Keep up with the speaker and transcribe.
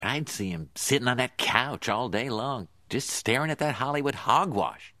I'd see him sitting on that couch all day long, just staring at that Hollywood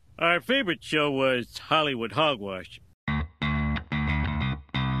hogwash. Our favorite show was Hollywood Hogwash.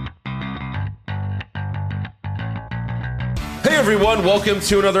 Hey everyone, welcome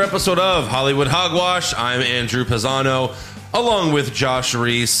to another episode of Hollywood Hogwash. I'm Andrew Pisano, along with Josh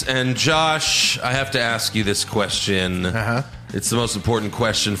Reese. And Josh, I have to ask you this question. It's the most important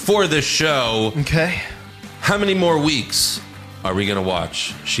question for this show. Okay. How many more weeks are we going to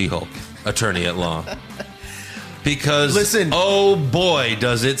watch She-Hulk, Attorney at Law? Because, listen, oh boy,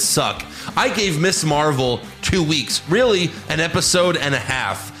 does it suck. I gave Miss Marvel 2 weeks, really an episode and a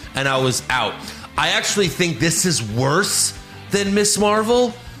half, and I was out. I actually think this is worse than Miss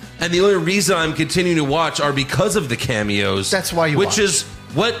Marvel, and the only reason I'm continuing to watch are because of the cameos. That's why you Which watch. is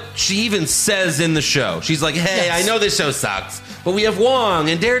what she even says in the show. She's like, hey, Yes. I know this show sucks, but we have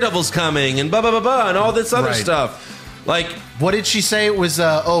Wong, and Daredevil's coming, and blah, blah, blah, blah, and all this other Right. stuff. Like, What did she say? It was,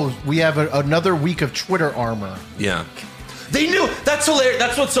 we have another week of Twitter armor. yeah. They knew. That's hilarious.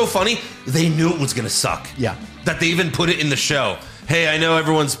 That's what's so funny. They knew it was going to suck. Yeah. That they even put it in the show. Hey, I know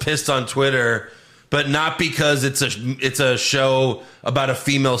everyone's pissed on Twitter, but not because it's a show about a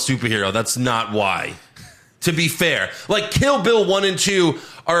female superhero. That's not why. To be fair. Like, Kill Bill 1 and 2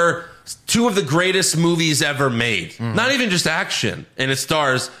 are two of the greatest movies ever made. Not even just action. And it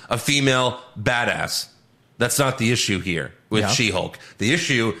stars a female badass. That's not the issue here with She-Hulk. The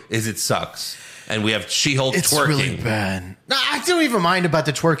issue is it sucks. And we have She-Hulk It's twerking. really bad. No, I don't even mind about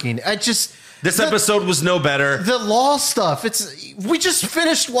the twerking. This episode was no better. The law stuff. We just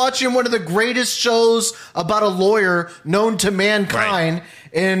finished watching one of the greatest shows about a lawyer known to mankind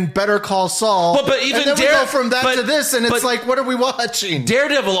in Better Call Saul. But even and then we go from that to this, and it's like, what are we watching?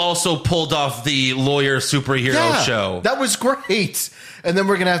 Daredevil also pulled off the lawyer superhero show. That was great. And then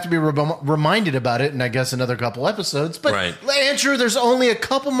we're going to have to be reminded about it in, I guess, another couple episodes. But, Andrew, there's only a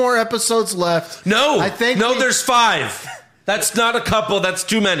couple more episodes left. No, there's 5. That's not a couple. That's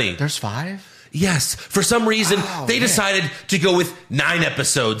too many. There's 5? Yes. For some reason, they decided to go with 9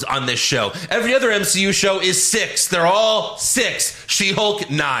 episodes on this show. Every other MCU show is 6. They're all 6.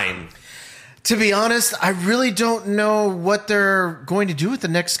 She-Hulk, 9. To be honest, I really don't know what they're going to do with the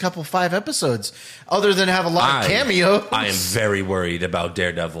next 5 episodes, other than have a lot of cameos. I am very worried about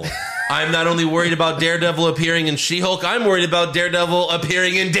Daredevil. I'm not only worried about Daredevil appearing in She-Hulk, I'm worried about Daredevil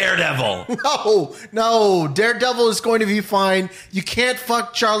appearing in Daredevil. No. Daredevil is going to be fine. You can't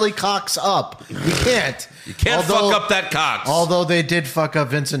fuck Charlie Cox up. You can't. You can't fuck up that Cox. Although they did fuck up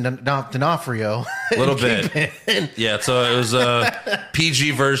Vincent D'Onofrio. A little bit. Yeah, so it was a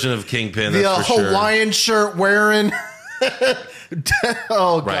PG version of Kingpin. The that's for Hawaiian shirt wearing.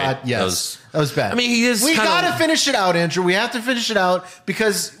 Oh, God. Right. Yes. That was bad. I mean, we got to finish it out, Andrew. We have to finish it out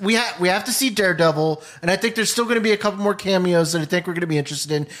because we have to see Daredevil, and I think there's still going to be a couple more cameos that I think we're going to be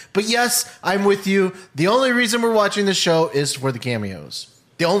interested in. But yes, I'm with you. The only reason we're watching this show is for the cameos.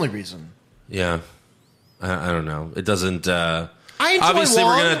 The only reason. Yeah. I don't know. It doesn't. I enjoy obviously,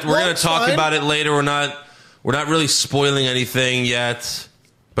 Wong. we're gonna talk fine. about it later. We're not really spoiling anything yet,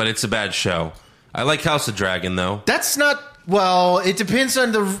 but it's a bad show. I like House of Dragon though. That's not. Well, it depends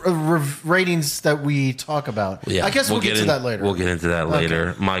on the ratings that we talk about. Yeah, I guess we'll get to that later. We'll get into that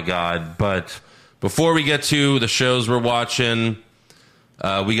later. My God. But before we get to the shows we're watching,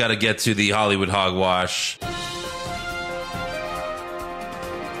 we got to get to the Hollywood Hogwash.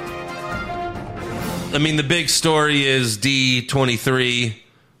 I mean, the big story is D23.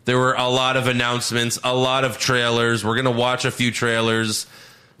 There were a lot of announcements, a lot of trailers. We're going to watch a few trailers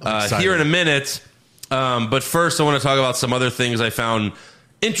here in a minute. But first, I want to talk about some other things I found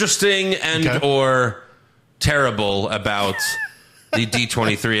interesting and or terrible about the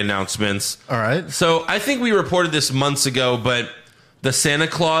D23 announcements. All right. So I think we reported this months ago, but the Santa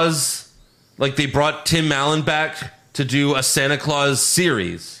Claus, like they brought Tim Allen back to do a Santa Claus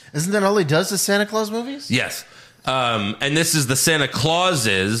series. Isn't that all he does is Santa Claus movies? Yes. And this is the Santa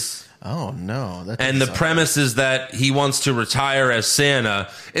Clauses. Oh, no. And the premise is that he wants to retire as Santa.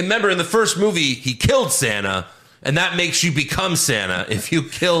 And remember, in the first movie, he killed Santa, and that makes you become Santa if you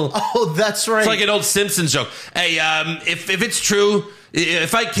kill... Oh, that's right. It's like an old Simpsons joke. Hey, if it's true,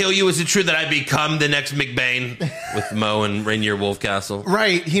 if I kill you, is it true that I become the next McBain with Moe and Rainier Wolfcastle?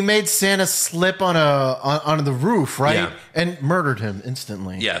 Right. He made Santa slip on the roof, right? Yeah. And murdered him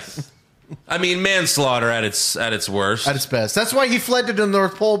instantly. Yes. I mean, manslaughter at its worst. At its best. That's why he fled to the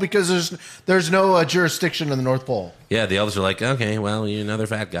North Pole, because there's no jurisdiction in the North Pole. Yeah, the elves are like, okay, well, you're another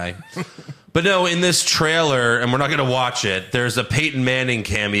fat guy. But no, in this trailer, and we're not going to watch it, there's a Peyton Manning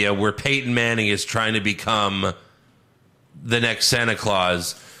cameo where Peyton Manning is trying to become the next Santa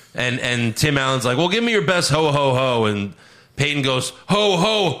Claus. And Tim Allen's like, well, give me your best ho, ho, ho. And Peyton goes, ho,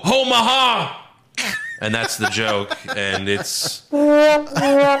 ho, ho, maha. And that's the joke. And it's really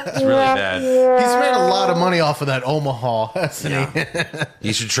bad. He's made a lot of money off of that Omaha, hasn't he?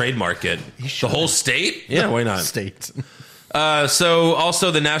 You should trademark it. The whole state? Yeah, why not? State. So also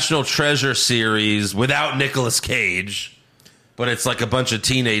the National Treasure series without Nicolas Cage, but it's like a bunch of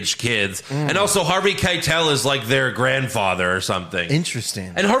teenage kids. And also Harvey Keitel is like their grandfather or something.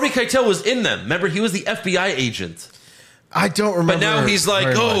 Interesting. And Harvey Keitel was in them. Remember, he was the FBI agent. I don't remember. But now he's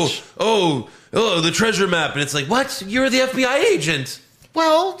like, oh, the treasure map. And it's like, what? You're the FBI agent.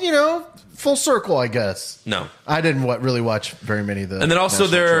 Well, you know, full circle, I guess. No. I didn't really watch very many of the. And then also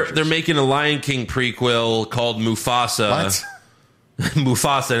National they're making a Lion King prequel called Mufasa. What?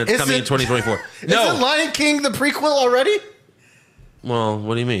 Mufasa, and it's coming in 2024. No. Is Lion King the prequel already? Well,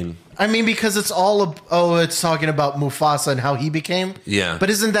 what do you mean? I mean, because it's all it's talking about Mufasa and how he became. Yeah. But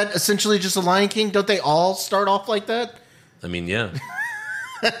isn't that essentially just a Lion King? Don't they all start off like that? I mean, yeah.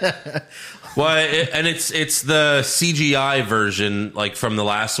 Well, and it's the CGI version, like from the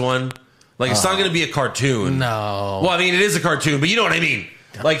last one. Like it's not going to be a cartoon. No. Well, I mean, it is a cartoon, but you know what I mean.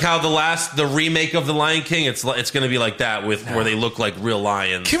 Like how the remake of the Lion King, it's going to be like that where they look like real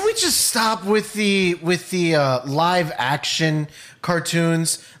lions. Can we just stop with the live action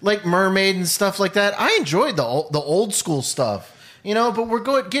cartoons like Mermaid and stuff like that? I enjoyed the old school stuff. You know, but we're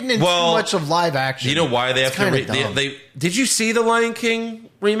getting into too much of live action. You know why they have to? Did you see the Lion King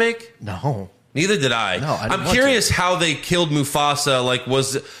remake? No, neither did I. No, I'm curious how they killed Mufasa. Like,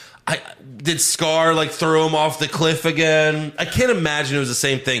 did Scar like throw him off the cliff again? I can't imagine it was the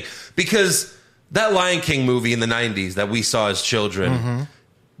same thing because that Lion King movie in the '90s that we saw as children,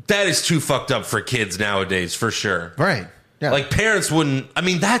 that is too fucked up for kids nowadays, for sure. Right? Yeah. Like parents wouldn't. I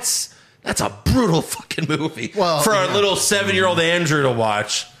mean, that's a brutal fucking movie. Well, for a little 7-year-old Andrew to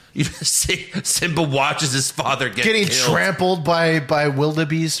watch. You just see Simba watches his father getting killed. Trampled by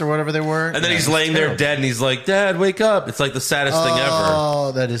wildebeest or whatever they were. And then he's laying there dead and he's like, Dad, wake up. It's like the saddest thing ever.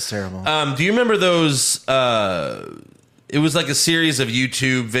 Oh, that is terrible. Do you remember those? It was like a series of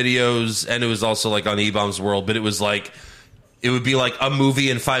YouTube videos and it was also like on E-Bombs World, but it was like, it would be like a movie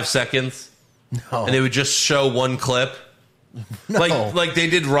in 5 seconds. No. And it would just show one clip. No. Like they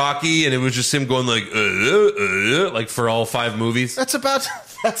did Rocky, and it was just him going like for all 5 movies. That's about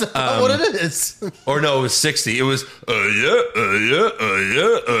what it is. Or no, it was 60. It was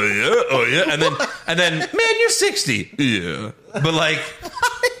and then man, you're 60. Yeah, but like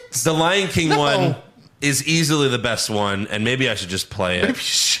the Lion King one is easily the best one, and maybe I should just play it. Maybe you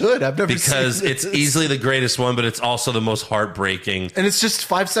should. I've never because seen it's easily the greatest one, but it's also the most heartbreaking. And it's just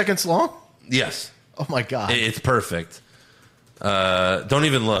 5 seconds long. Yes. Oh my god, it's perfect. Don't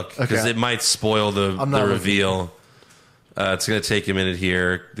even look because it might spoil the reveal. It's going to take a minute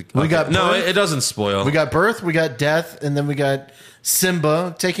here. We got birth. It doesn't spoil. We got birth, we got death, and then we got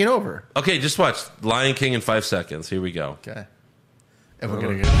Simba taking over. Okay, just watch Lion King in 5 seconds. Here we go. Okay, and we're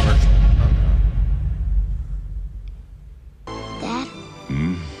gonna get it first. Dad,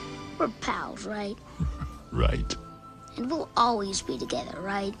 we're pals, right? Right. And we'll always be together,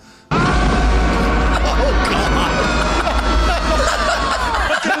 right?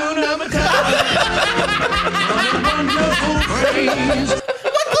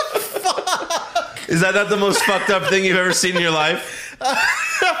 Is that not the most fucked up thing you've ever seen in your life?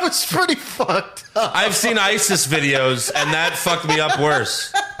 That was pretty fucked up. I've seen ISIS videos, and that fucked me up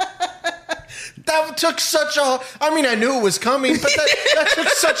worse. That took such a... I mean, I knew it was coming, but that took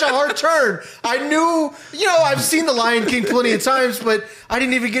such a hard turn. I knew... You know, I've seen The Lion King plenty of times, but I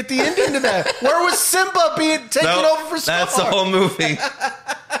didn't even get the ending to that. Where was Simba being taken over for Scar? That's the whole movie.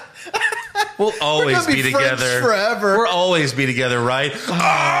 We'll always be together. Forever. We'll always be together, right?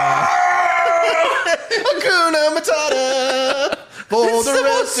 Hakuna Matata for the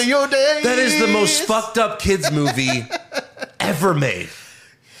rest of your days. That is the most fucked up kids movie ever made.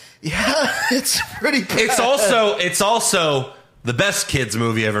 Yeah, it's pretty bad. It's also the best kids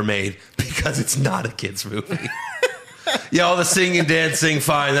movie ever made because it's not a kids movie. Yeah, all the singing and dancing,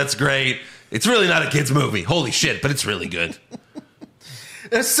 fine, that's great. It's really not a kids movie. Holy shit, but it's really good.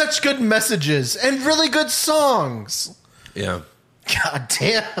 There's such good messages and really good songs. Yeah. God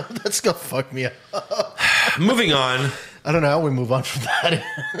damn, that's gonna fuck me up. Moving on. I don't know how we move on from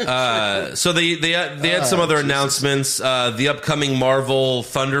that. So they had some other announcements. The upcoming Marvel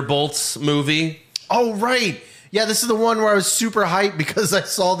Thunderbolts movie. Oh, right. Yeah, this is the one where I was super hyped because I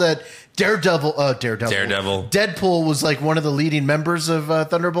saw that Daredevil. Deadpool was like one of the leading members of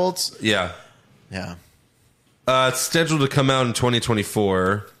Thunderbolts. Yeah. Yeah. It's scheduled to come out in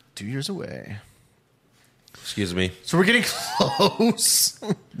 2024. 2 years away. Excuse me. So we're getting close.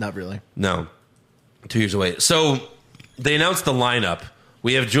 Not really. No. 2 years away. So they announced the lineup.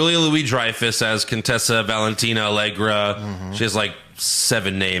 We have Julia Louis-Dreyfus as Contessa Valentina Allegra. Mm-hmm. She has like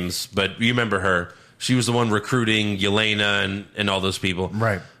 7 names, but you remember her. She was the one recruiting Yelena and all those people.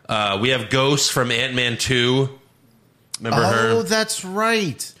 Right. We have Ghost from Ant-Man 2. Remember her? Oh, that's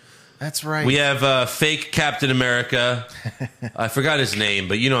right. That's right. We have fake Captain America. I forgot his name,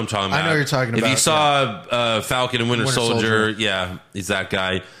 but you know what I'm talking about. I know what you're talking If about, you saw Falcon and Winter Soldier, yeah, he's that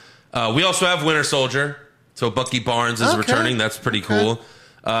guy. We also have Winter Soldier. So Bucky Barnes is returning. That's pretty cool.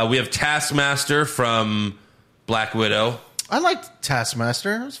 We have Taskmaster from Black Widow. I liked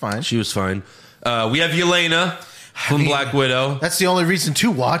Taskmaster. It was fine. She was fine. We have Yelena from Black Widow. That's the only reason to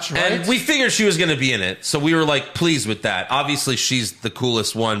watch, right? And we figured she was going to be in it. So we were like pleased with that. Obviously, she's the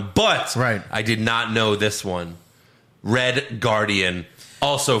coolest one. But I did not know this one. Red Guardian,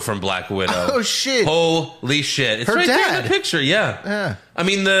 also from Black Widow. Oh, shit. Holy shit. It's Her right there dad. in the picture, yeah. I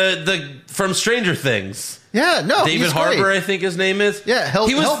mean, the from Stranger Things. Yeah, no, David he's Harbour, great. I think his name is. Yeah,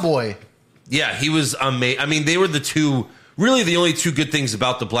 Hellboy. Yeah, he was amazing. I mean, they were really the only 2 good things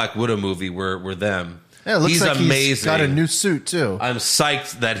about the Black Widow movie were them. Yeah, it looks he's like amazing. He's got a new suit, too. I'm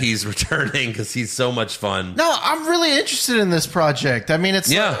psyched that he's returning because he's so much fun. No, I'm really interested in this project. I mean,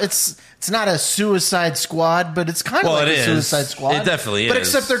 it's not a Suicide Squad, but it's kind of like a Suicide Squad. It definitely is. But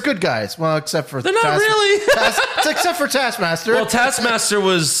except they're good guys. Well, except for they're not really. Except for Taskmaster. Well, Taskmaster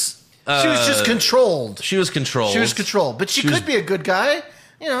was. She was just controlled. She was controlled. She was controlled, but she could be a good guy.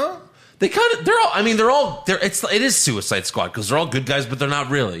 You know, they kind of. They're all. I mean, they're all. It is Suicide Squad because they're all good guys, but they're not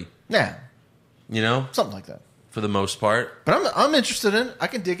really. Yeah, you know, something like that for the most part. But I'm interested in it. I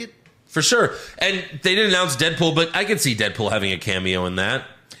can dig it for sure. And they didn't announce Deadpool, but I could see Deadpool having a cameo in that.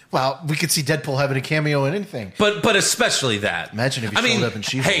 Well, we could see Deadpool having a cameo in anything, but especially that. Imagine if he showed up in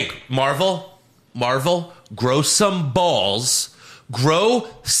She-Hulk. Hey, Marvel, grow some balls. Grow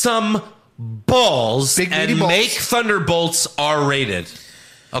some balls Big and balls. make Thunderbolts R-rated.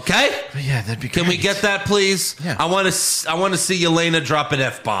 Okay? Yeah, that'd be great. Can we get that, please? Yeah. I want to see Yelena drop an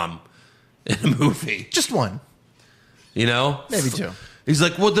F-bomb in a movie. Just one. You know? Maybe 2. He's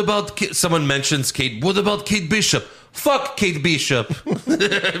like, what about... Someone mentions Kate. What about Kate Bishop? Fuck Kate Bishop.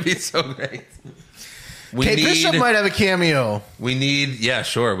 That'd be so great. Kate Bishop might have a cameo. We need... Yeah,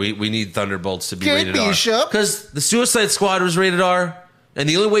 sure. We need Thunderbolts to be Kate rated Bishop. R. Because the Suicide Squad was rated R. And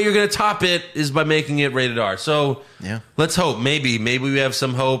the only way you're going to top it is by making it rated R. So let's hope. Maybe we have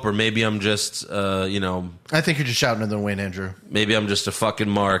some hope, or maybe I'm just, I think you're just shouting at the wind, Andrew. Maybe I'm just a fucking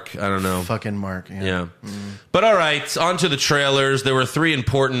mark. I don't know. Fucking mark. Yeah. But all right, on to the trailers. There were 3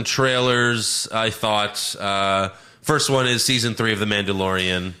 important trailers, I thought. First one is season 3 of The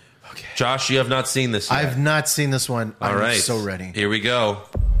Mandalorian. Okay. Josh, you have not seen this yet. I've not seen this one. All right. I'm so ready. Here we go.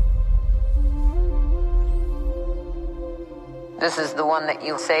 This is the one that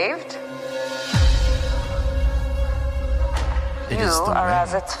you saved? You are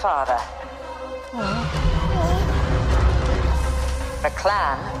as its father. A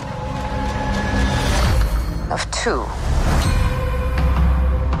clan of 2.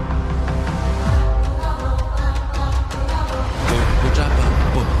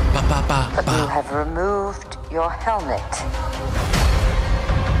 But you have removed your helmet.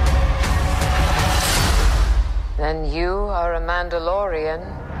 Then you are a Mandalorian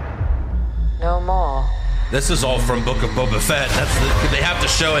no more. This is all from Book of Boba Fett. They have to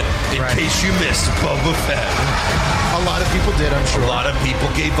show it in case you missed Boba Fett. A lot of people did, I'm sure. A lot of people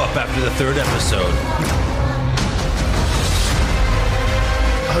gave up after the 3rd episode.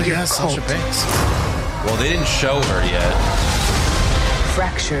 Oh, yeah, Sasha Banks. Well, they didn't show her yet.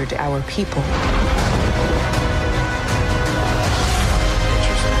 Fractured our people.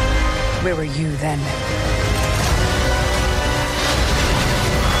 Where were you then?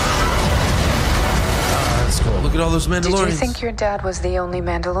 That's cool. Look at all those Mandalorians. Did you think your dad was the only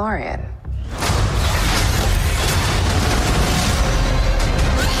Mandalorian?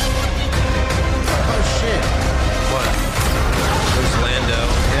 Oh, shit. What? There's Lando.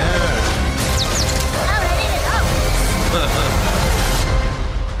 Yeah.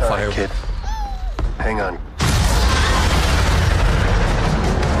 All right, kid. Hang on.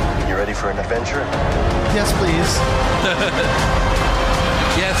 You ready for an adventure? Yes, please.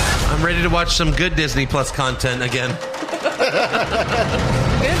 Yes, I'm ready to watch some good Disney Plus content again. Andor,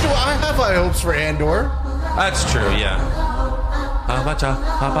 I have high hopes for Andor. That's true, yeah.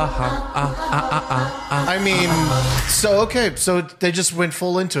 I mean, so they just went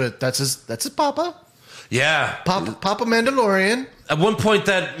full into it. That's his papa. Yeah. Papa Mandalorian. At one point,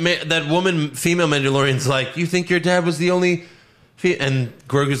 that female Mandalorian's like, "You think your dad was the only?" And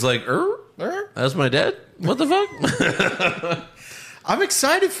Grogu's like, That's my dad. What the fuck?" I'm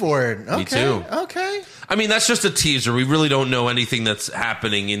excited for it. Okay. Me too. Okay. I mean, that's just a teaser. We really don't know anything that's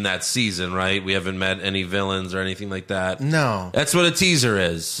happening in that season, right? We haven't met any villains or anything like that. No. That's what a teaser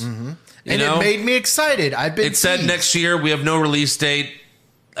is. Mm-hmm. And it made me excited. It said next year. We have no release date.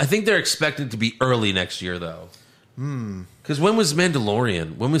 I think they're expected to be early next year, though. Because when was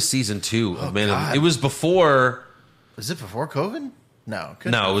Mandalorian? When was season 2 of Mandalorian? God. It was before. Was it before COVID? No.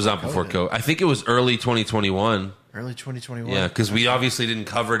 It was not before COVID. I think it was early 2021. Early 2021. Yeah, because we obviously didn't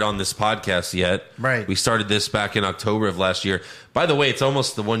cover it on this podcast yet. Right. We started this back in October of last year. By the way, it's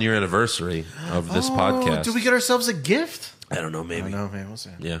almost the 1 year anniversary of this podcast. Did we get ourselves a gift? I don't know, maybe. We'll see.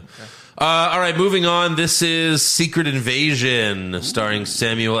 Yeah. Okay. All right, moving on. This is Secret Invasion, starring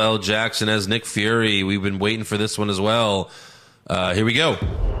Samuel L. Jackson as Nick Fury. We've been waiting for this one as well. Here we go.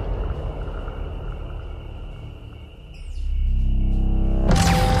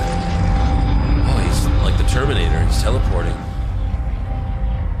 Oh, he's like the Terminator. He's teleporting.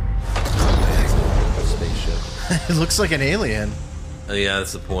 Spaceship. It looks like an alien. Oh, yeah,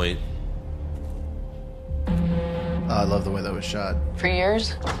 that's the point. I love the way that was shot. For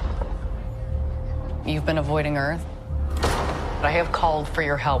years, you've been avoiding Earth. But I have called for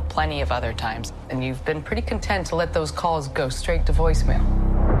your help plenty of other times, and you've been pretty content to let those calls go straight to voicemail.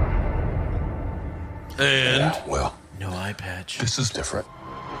 And Yeah, well, No eye patch. this is different.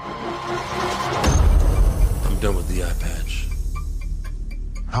 I'm done with the eye patch.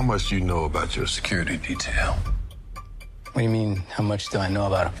 How much do you know about your security detail? What do you mean, how much do I know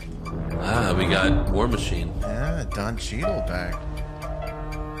about him? We got War Machine. Yeah, Don Cheadle back.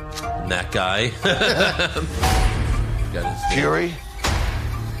 And that guy. Got his Fury,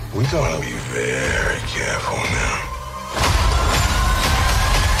 we gotta be very careful now.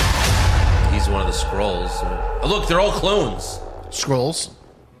 He's one of the Skrulls. Oh, look, they're all clones. Scrolls.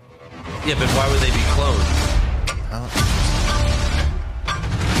 Yeah, but why would they be clones?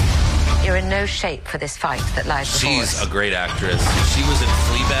 You're in no shape for this fight that lies before She's us. a great actress. She was in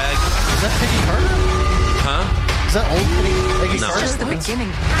Fleabag. Is that Peggy Carter? Huh? Is that old Peggy No. Carter? Just the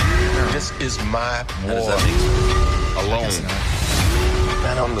beginning. This is my How does war that make sense? alone.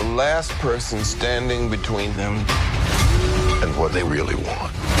 And I'm the last person standing between them and what they really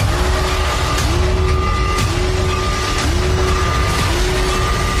want.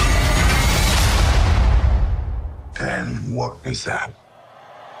 And what is that?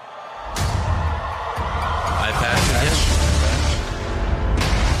 Eye patch again?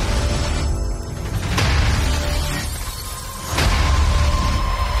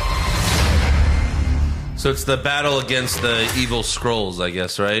 So it's the battle against the evil Skrulls, I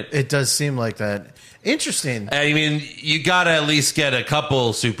guess, right? It does seem like that. Interesting. I mean, you gotta at least get a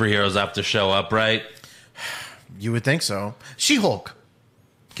couple superheroes have to show up, right? You would think so. She-Hulk.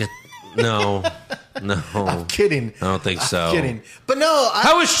 No. I'm kidding. I don't think so. I'm kidding. But no.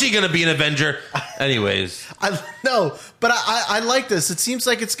 How is she going to be an Avenger? Anyways. No, but I like this. It seems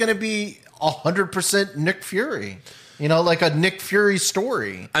like it's going to be 100% Nick Fury. You know, like a Nick Fury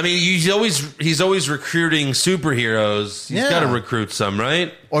story. I mean, he's always recruiting superheroes. He's got to recruit some,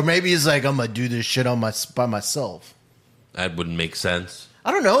 right? Or maybe he's like, I'm going to do this shit by myself. That wouldn't make sense.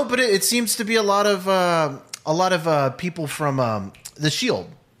 I don't know, but it seems to be a lot of people from the Shield.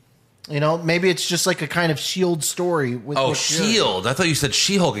 You know, maybe it's just like a kind of Shield story. With Nick Fury. Shield. I thought you said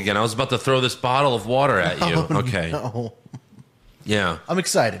She-Hulk again. I was about to throw this bottle of water at you. Oh, Okay. No. Yeah. I'm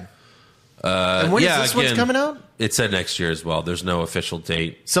excited. And when is this one's coming out? It said next year as well. There's no official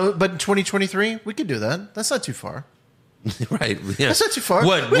date. So, but in 2023, we could do that. That's not too far. Right. Yeah. That's not too far.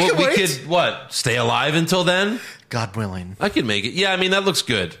 What? We We can wait. could what? Stay alive until then? God willing. I could make it. Yeah, I mean, that looks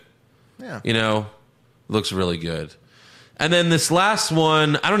good. Yeah. You know, looks really good. And then this last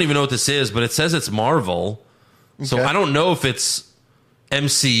one, I don't even know what this is, but it says it's Marvel. So Okay. I don't know if it's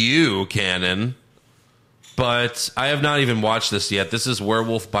MCU canon, but I have not even watched this yet. This is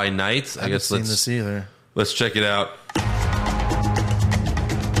Werewolf by Night. I haven't seen this either. Let's check it out.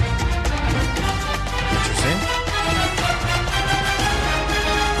 Interesting.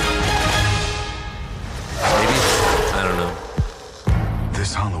 Maybe. I don't know.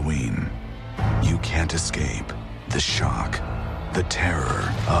 This Halloween, you can't escape the shock, the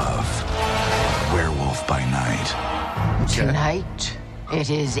terror of Werewolf by Night. Tonight, it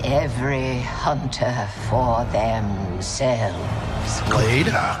is every hunter for themselves. Blade?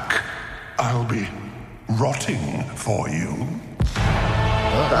 I'll be rotting for you.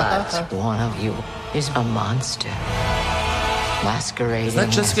 But one of you is a monster. Masquerading Is that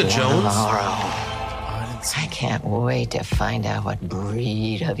Jessica as one of Jones? our own. I can't wait to find out what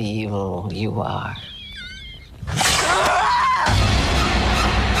breed of evil you are.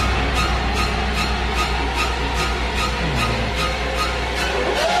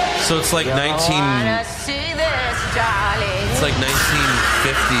 So it's like Wanna see this, darling? It's like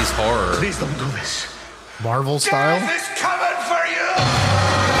 1950s horror. Please don't do this. Marvel style. Death is coming for you.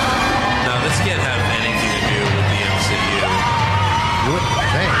 No, this can't have anything to do with the MCU. You would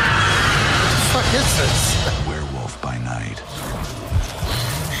think. What the fuck is this? Werewolf by night.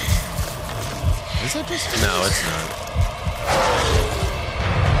 Is that just? No, it's not.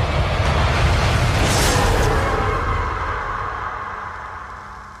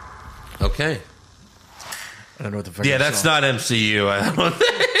 Okay. I don't know what the fuck. Yeah, you that's saw. not MCU. I don't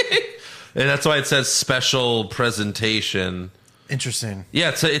think. And that's why it says special presentation. Interesting.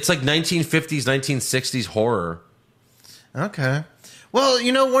 Yeah, it's like 1950s, 1960s horror. Okay. Well,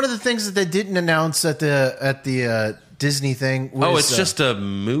 you know, one of the things that they didn't announce at the Disney thing was it's just a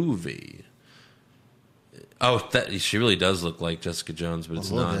movie. Oh, she really does look like Jessica Jones, but it's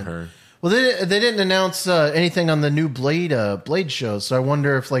not her. Well, they didn't announce anything on the new Blade show, so I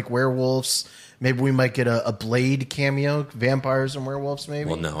wonder if like werewolves, maybe we might get a Blade cameo, vampires and werewolves, maybe.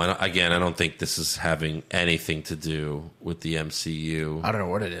 Well, no. I don't think this is having anything to do with the MCU. I don't know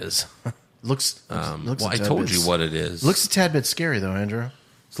what it is. looks. Well, I told you what it is. Looks a tad bit scary though, Andrew.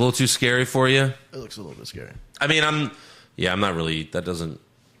 It's a little too scary for you. It looks a little bit scary. I mean, I'm not really. That doesn't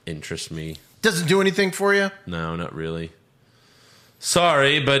interest me. Doesn't do anything for you? No, not really.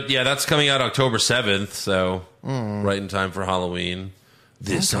 Sorry, but yeah, that's coming out October 7th, so right in time for Halloween.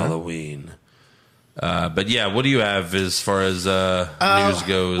 This Halloween. But yeah, what do you have as far as news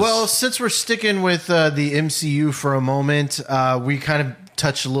goes? Well, since we're sticking with the MCU for a moment, we kind of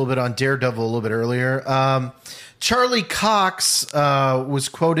touched a little bit on Daredevil a little bit earlier. Charlie Cox was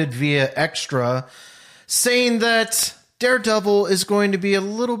quoted via Extra saying that Daredevil is going to be a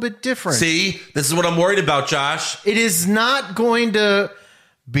little bit different. See, this is what I'm worried about, Josh. It is not going to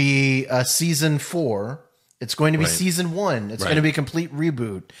be a season 4. It's going to be season 1. It's going to be a complete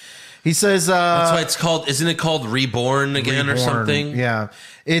reboot. He says that's why it's called. Isn't it called Reborn again or something? Yeah,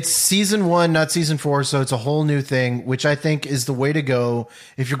 it's season 1, not season 4. So it's a whole new thing, which I think is the way to go.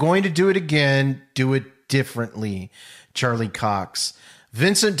 If you're going to do it again, do it differently. Charlie Cox.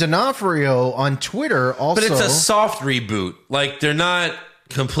 Vincent D'Onofrio on Twitter also. But it's a soft reboot. Like, they're not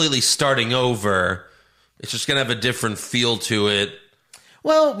completely starting over. It's just going to have a different feel to it.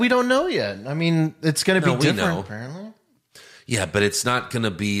 Well, we don't know yet. I mean, it's going to be different, know. apparently. Yeah, but it's not going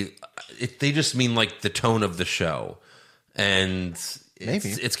to be... they just mean, like, the tone of the show. And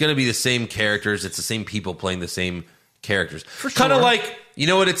it's going to be the same characters. It's the same people playing the same characters. Kind of like, you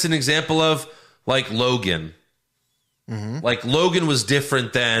know what it's an example of? Like Logan. Like, Logan was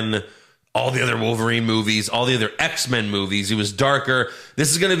different than all the other Wolverine movies, all the other X-Men movies. He was darker. This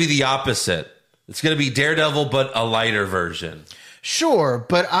is going to be the opposite. It's going to be Daredevil, but a lighter version. Sure,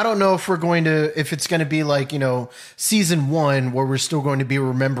 but I don't know if if it's going to be like, you know, season 1 where we're still going to be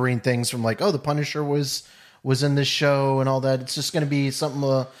remembering things from like, oh, the Punisher was in this show and all that. It's just going to be something,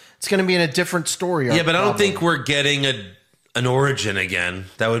 it's going to be in a different story. Yeah, but I don't think we're getting an origin again.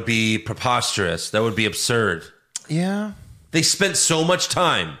 That would be preposterous. That would be absurd. Yeah. They spent so much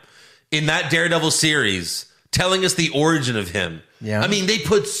time in that Daredevil series telling us the origin of him. Yeah. I mean, they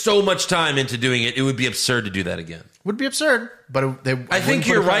put so much time into doing it. It would be absurd to do that again. Would be absurd, but I think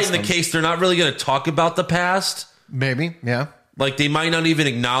you're right in the case. They're not really going to talk about the past. Maybe, yeah. Like, they might not even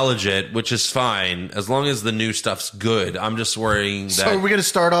acknowledge it, which is fine, as long as the new stuff's good. I'm just worrying that... So are we going to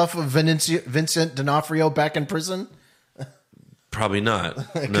start off with Vincent D'Onofrio back in prison? Probably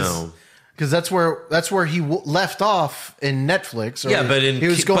not, no. Because that's where he left off in Netflix. Yeah, but he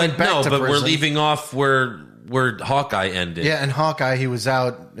was going back to prison. We're leaving off where Hawkeye ended. Yeah, and Hawkeye, he was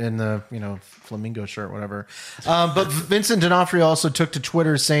out in the flamingo shirt, whatever. But Vincent D'Onofrio also took to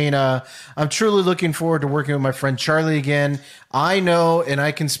Twitter saying, "I'm truly looking forward to working with my friend Charlie again. I know, and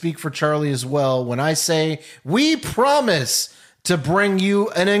I can speak for Charlie as well when I say we promise to bring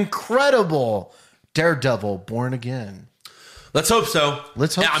you an incredible Daredevil Born Again." Let's hope so.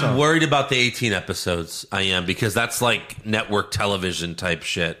 I'm worried about the 18 episodes. I am, because that's like network television type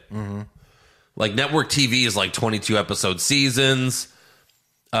shit. Mm-hmm. Like, network TV is like 22 episode seasons.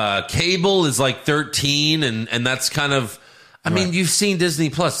 Cable is like 13, and that's kind of... I mean, you've seen Disney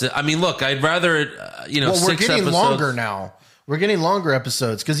Plus. I mean, look, I'd rather, Well, 6 we're getting episodes. longer now. We're getting longer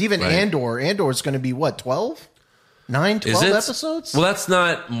episodes, because even Andor is going to be, what, 12? 9, 12 episodes? Well, that's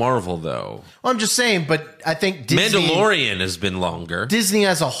not Marvel, though. Well, I'm just saying, but I think Disney... Mandalorian has been longer. Disney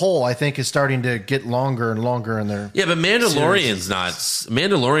as a whole, I think, is starting to get longer and longer in their... Yeah, but Mandalorian's not...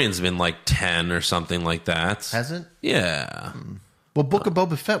 Mandalorian's been like 10 or something like that. Has it? Yeah. Well, Book of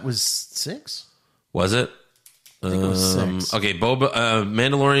Boba Fett was 6? Was it? I think it was 6. Okay,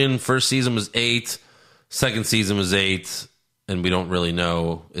 Mandalorian first season was 8. Second season was 8. and we don't really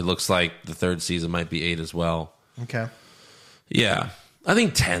know. It looks like the third season might be 8 as well. Okay. Yeah. I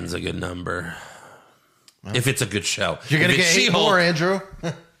think 10's a good number. Well, if it's a good show. You're going to get 8 more, Andrew.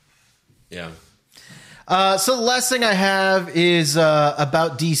 Yeah. So the last thing I have is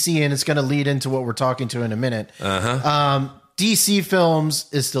about DC, and it's going to lead into what we're talking to in a minute. DC Films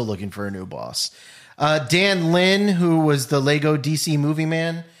is still looking for a new boss. Dan Lin, who was the Lego DC movie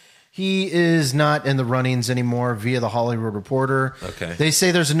man, he is not in the runnings anymore via the Hollywood Reporter. Okay. They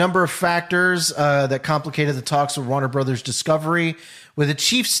say there's a number of factors that complicated the talks with Warner Brothers Discovery, with a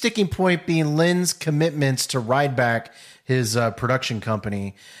chief sticking point being Lin's commitments to ride back his production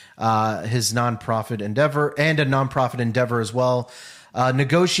company, his nonprofit endeavor, and a nonprofit endeavor as well.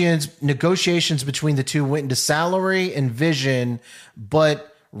 Negotiations between the two went into salary and vision,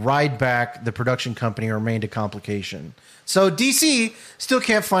 but ride back the production company remained a complication. So DC still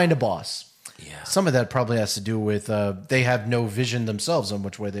can't find a boss. Yeah. Some of that probably has to do with they have no vision themselves on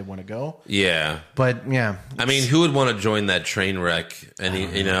which way they want to go. Yeah. But yeah. I mean, who would want to join that train wreck? And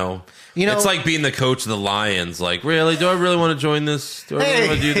you know, it's like being the coach of the Lions. Like, really? Do I really want to join this? Do I really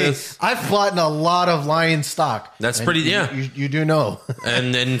want to do this? I've bought in a lot of Lion stock. That's pretty, yeah. You do know.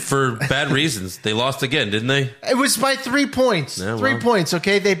 and for bad reasons. They lost again, didn't they? It was by 3 points. Yeah, 3 points,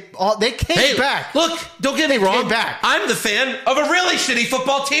 okay? They came back. Look, don't get me wrong. Back. I'm the fan of a really shitty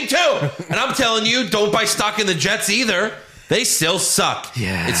football team, too. And I'm telling you, don't buy stock in the Jets either. They still suck.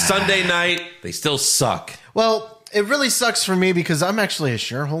 Yeah. It's Sunday night. They still suck. Well, it really sucks for me because I'm actually a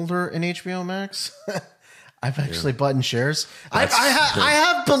shareholder in HBO Max. I've actually bought in shares. I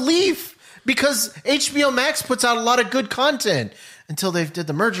have belief because HBO Max puts out a lot of good content until they did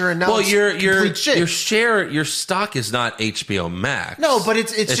the merger, and now complete shit. Your stock is not HBO Max. No, but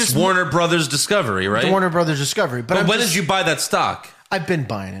it's just Warner Brothers Discovery, right? The Warner Brothers Discovery. But when did you buy that stock? I've been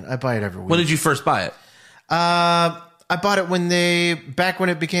buying it. I buy it every week. When did you first buy it? I bought it back when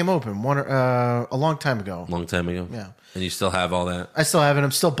it became open, a long time ago. Long time ago? Yeah. And you still have all that? I still have it.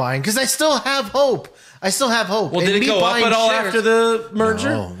 I'm still buying because I still have hope. Well, did it go up at all after the merger?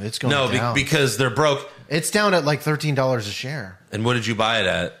 No, it's going down. No, because they're broke. It's down at like $13 a share. And what did you buy it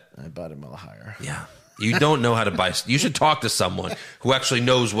at? I bought it a little higher. Yeah. You don't know how to buy. You should talk to someone who actually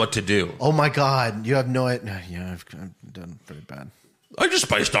knows what to do. Oh, my God. You have no idea. Yeah, I've done pretty bad. I just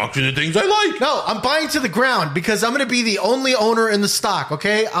buy stocks in the things I like. No, I'm buying to the ground because I'm going to be the only owner in the stock,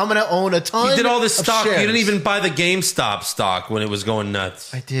 okay? I'm going to own a ton of shares. You did all this stock. You didn't even buy the GameStop stock when it was going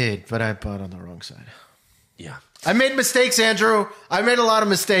nuts. I did, but I bought on the wrong side. Yeah. I made mistakes, Andrew. I made a lot of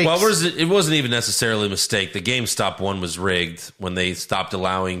mistakes. Well, it wasn't even necessarily a mistake. The GameStop one was rigged when they stopped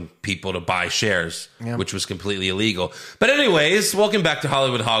allowing people to buy shares, which was completely illegal. But anyways, welcome back to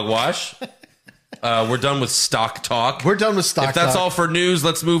Hollywood Hogwash. We're done with stock talk. We're done with stock talk. If that's all for news,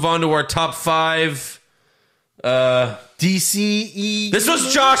 let's move on to our top 5. DCE. This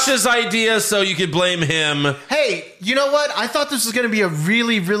was Josh's idea, so you could blame him. Hey, you know what? I thought this was going to be a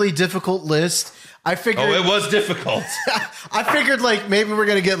really, really difficult list. I figured. Oh, it was difficult. I figured like maybe we're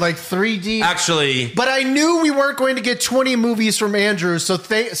going to get like 3D. Actually. But I knew we weren't going to get 20 movies from Andrew. So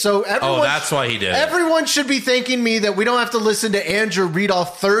everyone. Oh, that's why he did. Everyone should be thanking me that we don't have to listen to Andrew read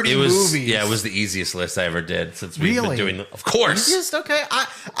off 30 movies. Yeah, it was the easiest list I ever did since we've been doing. Of course. Easiest? Okay.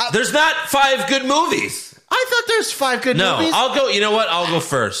 There's not 5 good movies. I thought there's 5 good movies. No, I'll go. You know what? I'll go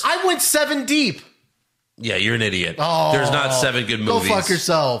first. I went 7 deep. Yeah, you're an idiot. Oh, there's not 7 good movies. Go fuck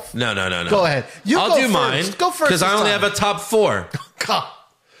yourself. No. Go ahead. I'll do mine. Go first. Because I only have a top 4.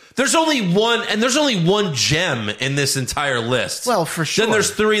 There's only one gem in this entire list. Well, for sure. Then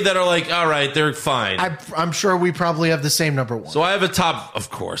there's 3 that are like, all right, they're fine. I'm sure we probably have the same number 1. So I have a top, of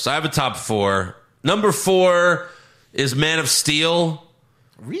course. I have a top 4. Number 4 is Man of Steel.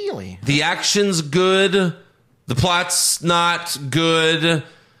 Really? The action's good. The plot's not good.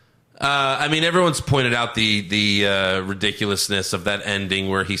 I mean, everyone's pointed out the ridiculousness of that ending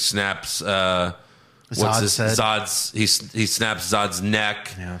where he snaps Zod's he snaps Zod's neck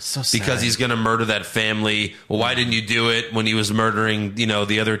so sad. because he's going to murder that family. Well, why didn't you do it when he was murdering,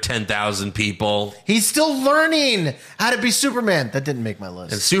 the other 10,000 people? He's still learning how to be Superman. That didn't make my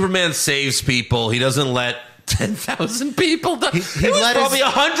list. And Superman saves people. He doesn't let 10,000 people die. He was probably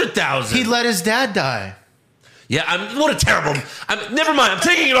 100,000. He let his dad die. Yeah, what a terrible... never mind, I'm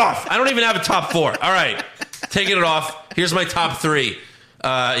taking it off. I don't even have a top 4. All right, taking it off. Here's my top 3.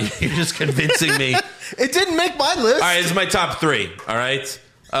 You're just convincing me. It didn't make my list. All right, this is my top 3. All right.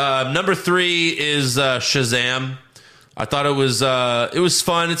 Number 3 is Shazam. I thought it was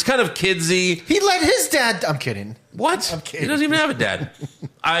fun. It's kind of kidsy. He let his dad... I'm kidding. What? I'm kidding. He doesn't even have a dad.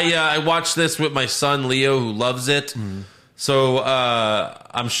 I watched this with my son, Leo, who loves it. Mm. So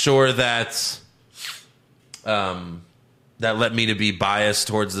I'm sure that... that led me to be biased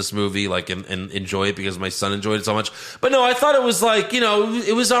towards this movie, like, and enjoy it because my son enjoyed it so much. But no, I thought it was like,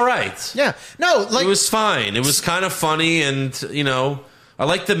 it was all right. Yeah. No, like, it was fine. It was kind of funny, and I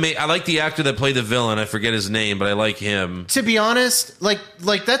like the actor that played the villain. I forget his name, but I like him. To be honest, like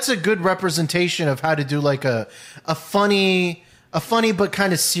that's a good representation of how to do like a funny but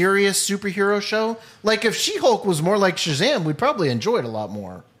kind of serious superhero show. Like if She-Hulk was more like Shazam, we'd probably enjoy it a lot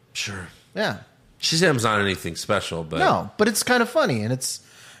more. Sure. Yeah. Shazam's not anything special, but no, but it's kind of funny, and it's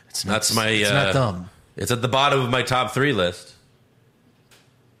not dumb. It's at the bottom of my top 3 list.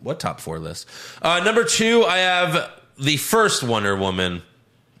 What top 4 list? Number 2, I have the first Wonder Woman.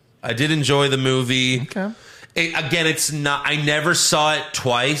 I did enjoy the movie. Okay. Again, it's not. I never saw it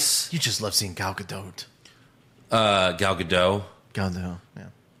twice. You just love seeing Gal Gadot. Gal Gadot. Gal Gadot. Yeah.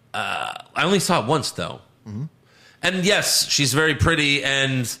 I only saw it once though, and yes, she's very pretty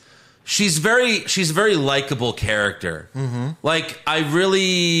and. She's a very likable character. Like what I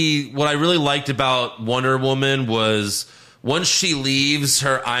really liked about Wonder Woman was once she leaves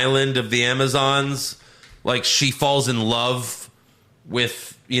her island of the Amazons, like she falls in love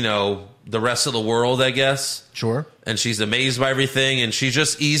with, the rest of the world, I guess. Sure. And she's amazed by everything, and she's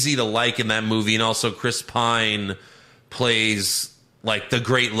just easy to like in that movie. And also Chris Pine plays like the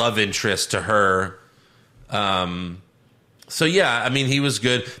great love interest to her. So yeah, I mean, he was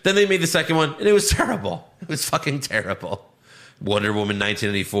good. Then they made the second one, and it was terrible. It was fucking terrible. Wonder Woman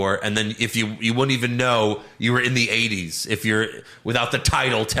 1984, and then if you wouldn't even know you were in the 80s if you're without the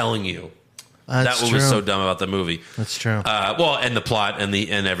title telling you. That's that true. was so dumb about the movie. That's true. Well, and the plot and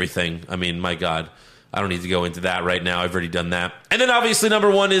everything. I mean, my God, I don't need to go into that right now. I've already done that. And then obviously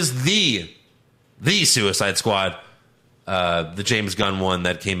number 1 is the Suicide Squad, the James Gunn one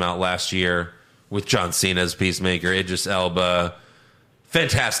that came out last year. With John Cena as Peacemaker, Idris Elba.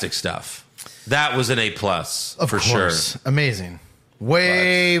 Fantastic stuff. That was an A+, for sure. Amazing.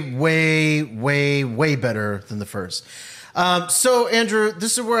 Way better than the first. So, Andrew,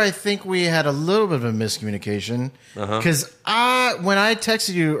 this is where I think we had a little bit of a miscommunication. Because when I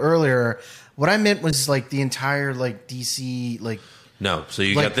texted you earlier, what I meant was like the entire like DC... like No, so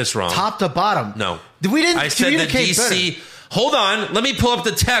you got this wrong. Top to bottom. No. We didn't I said the DC... better. Hold on. Let me pull up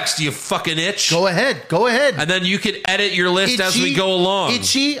the text, you fucking itch. Go ahead. And then you can edit your list as we go along.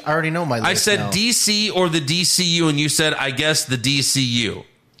 Itchy? I already know my list. I said now. DC or the DCU, and you said, I guess, the DCU.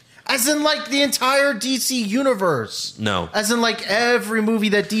 As in, like, the entire DC universe. No. As in, like, every movie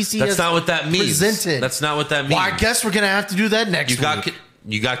that DC That's has not what that means. presented. That's not what that means. Well, I guess we're going to have to do that next week.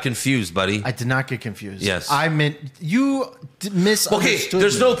 You got confused, buddy. I did not get confused. Yes. I meant you misunderstood. Okay,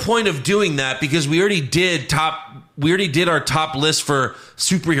 there's me. no point of doing that because we already did our top list for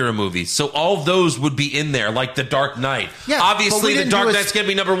superhero movies. So all of those would be in there, like The Dark Knight. Yeah, obviously The Dark Knight's going to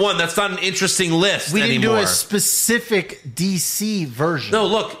be number 1. That's not an interesting list We didn't anymore. do a specific DC version. No,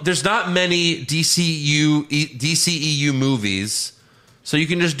 look, there's not many DCEU movies. So you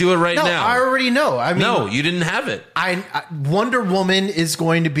can just do it right now. I already know. I mean, no, you didn't have it. Wonder Woman is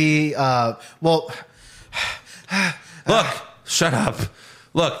going to be Look, shut up.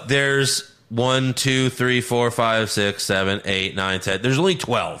 Look, there's 1, 2, 3, 4, 5, 6, 7, 8, 9, 10. There's only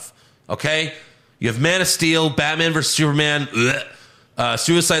 12. Okay? You have Man of Steel, Batman vs. Superman,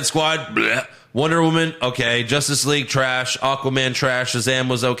 Suicide Squad, Wonder Woman, okay. Justice League, trash. Aquaman, trash. Shazam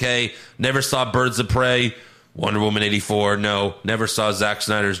was okay. Never saw Birds of Prey. Wonder Woman 84, no. Never saw Zack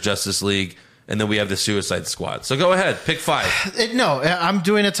Snyder's Justice League. And then we have the Suicide Squad. So go ahead, pick 5. No, I'm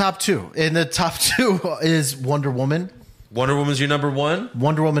doing a top 2. And the top 2 is Wonder Woman. Wonder Woman's your number 1?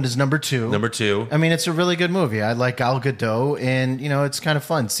 Wonder Woman is number 2. Number 2. I mean, it's a really good movie. I like Gal Gadot, and, it's kind of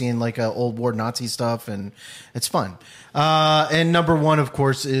fun seeing, like, old war Nazi stuff, and it's fun. And number 1, of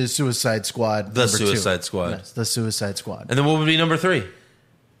course, is Suicide Squad. The Suicide Squad. Yes, the Suicide Squad. And then what would be number 3?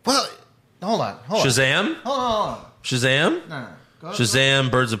 Well... Hold on. Shazam? Hold on. Shazam? No.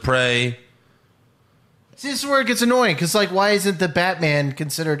 Shazam, Birds of Prey. See, this is where it gets annoying, because, like, why isn't the Batman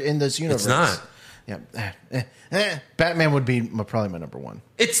considered in this universe? It's not. Yeah. Batman would be probably my number 1.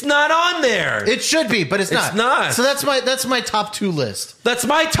 It's not on there. It should be, but it's not. It's not. So that's my top 2 list. That's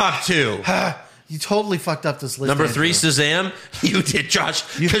my top 2. You totally fucked up this list. Number Andrew. 3, Shazam. You did,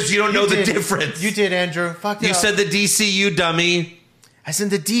 Josh, because you don't know the difference. You did, Andrew. Fuck it You up. said the DCU, dummy. As in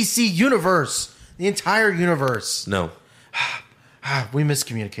the DC universe. The entire universe. No. We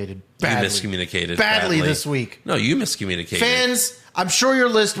miscommunicated badly. You miscommunicated badly this week. No, you miscommunicated. Fans, I'm sure your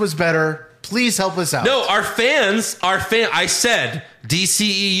list was better. Please help us out. No, our fans, I said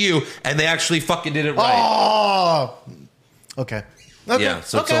DCEU, and they actually fucking did it right. Oh! Okay. Yeah,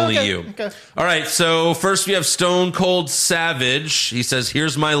 so it's only you. Okay. All right, so first we have Stone Cold Savage. He says,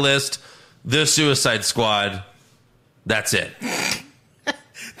 here's my list. The Suicide Squad. That's it.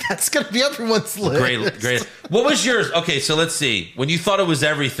 That's going to be everyone's list. Great. What was yours? Okay, so let's see. When you thought it was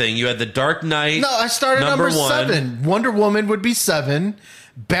everything, you had The Dark Knight. No, I started number 7. Wonder Woman would be 7.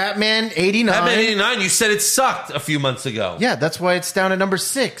 Batman 89. Batman 89. You said it sucked a few months ago. Yeah, that's why it's down at number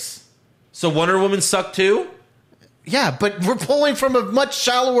 6. So Wonder Woman sucked too? Yeah, but we're pulling from a much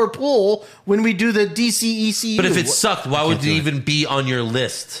shallower pool when we do the DC ECU. But if it sucked, why would it even be on your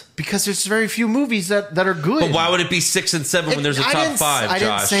list? Because there's very few movies that are good. But why would it be 6 and 7 when there's a top 5, Josh? I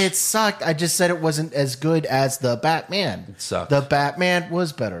didn't say it sucked. I just said it wasn't as good as the Batman. It sucked. The Batman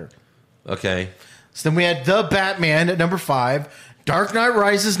was better. Okay. So then we had The Batman at number 5. Dark Knight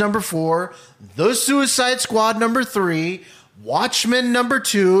Rises number 4. The Suicide Squad number 3. Watchmen number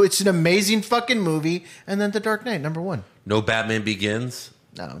 2. It's an amazing fucking movie. And then The Dark Knight number 1. No Batman Begins?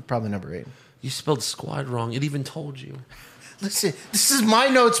 No, probably number 8. You spelled squad wrong. It even told you. Listen, this is my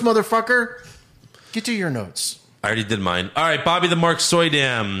notes, motherfucker. Get to your notes. I already did mine. All right, Bobby the Mark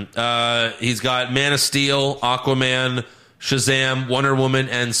Soydam. He's got Man of Steel, Aquaman, Shazam, Wonder Woman,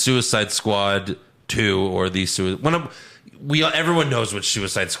 and Suicide Squad 2, or the everyone knows which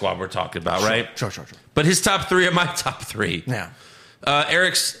Suicide Squad we're talking about, right? Sure. But his top 3 are my top 3. Yeah.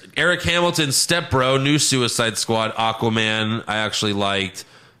 Eric Hamilton's Step Bro, new Suicide Squad, Aquaman. I actually liked.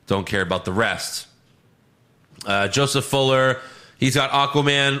 Don't care about the rest. Joseph Fuller, he's got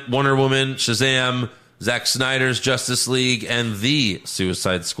Aquaman, Wonder Woman, Shazam, Zack Snyder's Justice League, and the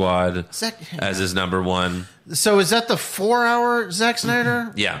Suicide Squad as his number 1. So is that the 4-hour Zack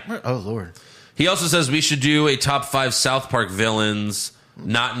Snyder? Yeah. Oh, Lord. He also says we should do a top 5 South Park villains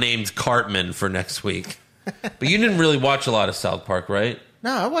not named Cartman for next week. But you didn't really watch a lot of South Park, right?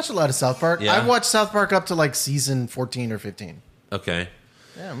 No, I watched a lot of South Park. Yeah? I watched South Park up to like season 14 or 15. Okay.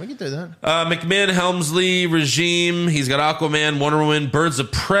 Yeah, we can do that. McMahon, Helmsley, Regime. He's got Aquaman, Wonder Woman, Birds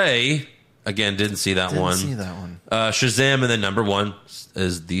of Prey. Again, didn't see that one. Didn't see that one. Shazam, and then number 1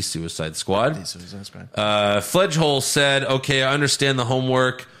 is The Suicide Squad. The Suicide Squad. Fledgehole said, okay, I understand the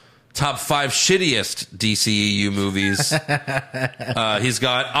homework. Top 5 shittiest DCEU movies. He's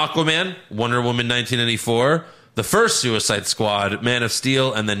got Aquaman, Wonder Woman 1984, the first Suicide Squad, Man of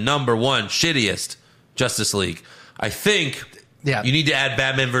Steel, and then number 1 shittiest, Justice League. I think you need to add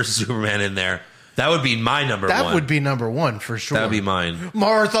Batman versus Superman in there. That would be my number 1. That would be number 1 for sure. That would be mine.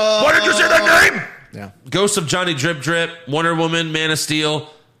 Martha! Why did you say that name? Yeah. Ghost of Johnny Drip Drip, Wonder Woman, Man of Steel,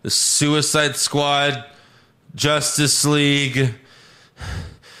 the Suicide Squad, Justice League.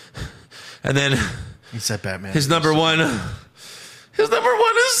 And then he said Batman. His number 1 is Batman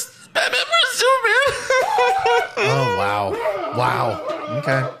vs. Superman. Oh, wow.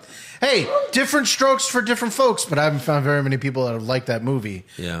 Okay. Hey, different strokes for different folks, but I haven't found very many people that have liked that movie.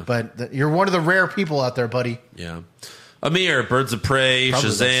 Yeah. But you're one of the rare people out there, buddy. Yeah. Amir, Birds of Prey, Probably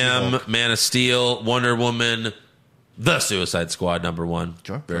Shazam, Man of Steel, Wonder Woman, The Suicide Squad, number 1.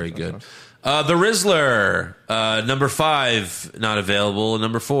 Sure. Very good. The Rizzler, number 5, not available.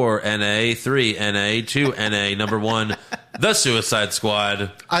 Number 4, NA. 3, NA. 2, NA. Number 1, The Suicide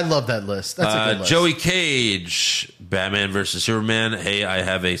Squad. I love that list. That's a good list. Joey Cage, Batman versus Superman. Hey, I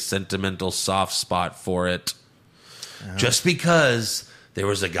have a sentimental soft spot for it. Just because there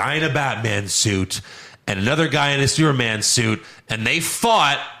was a guy in a Batman suit and another guy in a Superman suit, and they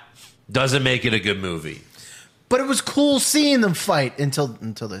fought, doesn't make it a good movie. But it was cool seeing them fight until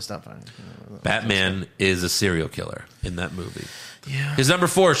they stopped fighting. Batman is a serial killer in that movie. Yeah. His number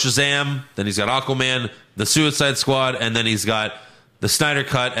 4 is Shazam. Then he's got Aquaman, The Suicide Squad, and then he's got the Snyder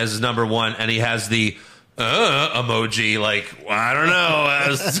Cut as his number 1, and he has the emoji, like, I don't know.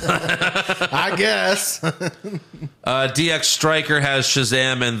 I guess. DX Striker has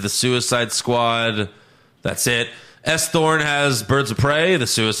Shazam and The Suicide Squad. That's it. S. Thorne has Birds of Prey, The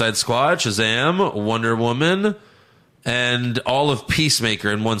Suicide Squad, Shazam, Wonder Woman, and all of Peacemaker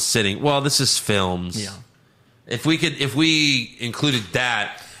in one sitting. Well, this is films. Yeah. If we included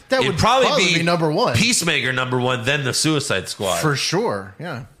that would it'd probably be number 1. Peacemaker number 1, then The Suicide Squad. For sure,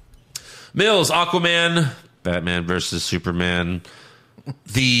 yeah. Mills, Aquaman, Batman versus Superman,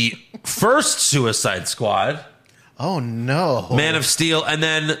 the first Suicide Squad. Oh, no. Man of Steel, and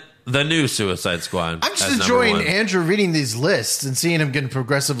then the new Suicide Squad. I'm just enjoying Andrew reading these lists and seeing him getting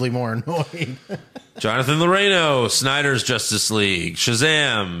progressively more annoying. Jonathan Loreno, Snyder's Justice League,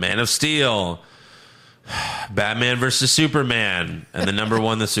 Shazam, Man of Steel, Batman versus Superman, and the number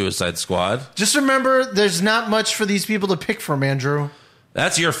 1, the Suicide Squad. Just remember, there's not much for these people to pick from, Andrew.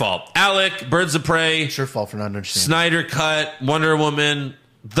 That's your fault. Alec, Birds of Prey. It's your fault for not understanding. Snyder Cut, Wonder Woman,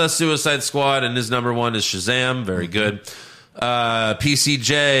 The Suicide Squad, and his number 1 is Shazam. Very good.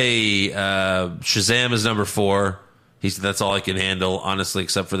 PCJ, Shazam is number 4. That's all I can handle, honestly,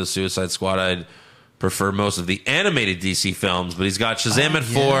 except for The Suicide Squad. I'd prefer most of the animated DC films, but he's got Shazam at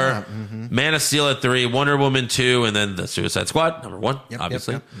 4, Man of Steel at 3, Wonder Woman 2, and then the Suicide Squad, number 1,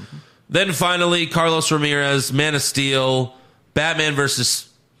 obviously. Then finally, Carlos Ramirez, Man of Steel, Batman versus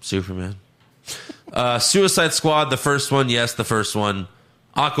Superman. Suicide Squad, the first one, yes, the first one.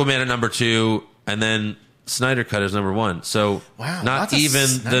 Aquaman at number 2, and then Snyder Cut is number 1. So not even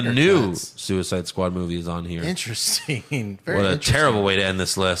the new Suicide Squad movie is on here. Interesting. What a terrible way to end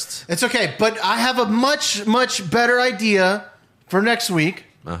this list. It's okay, but I have a much, much better idea for next week.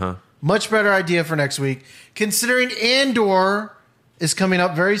 Much better idea for next week. Considering Andor is coming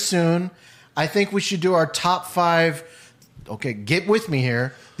up very soon, I think we should do our top 5. Okay, get with me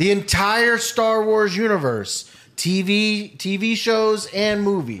here. The entire Star Wars universe. TV shows and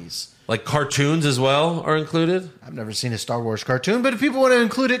movies. Like cartoons as well are included? I've never seen a Star Wars cartoon, but if people want to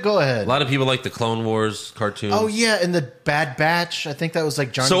include it, go ahead. A lot of people like the Clone Wars cartoon. Oh, yeah, and the Bad Batch. I think that was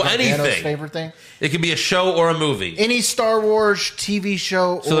like Johnny Gargano's favorite thing. It could be a show or a movie. Any Star Wars TV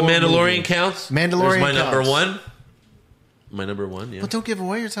show So or the Mandalorian movie. counts? Mandalorian There's my counts. number 1. My number 1, yeah. But don't give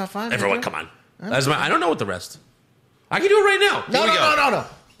away your top 5. Everyone, come on. I don't know what the rest. I can do it right now. No.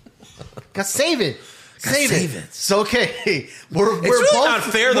 Gotta save it. Save it. So, okay. We're It's really both, not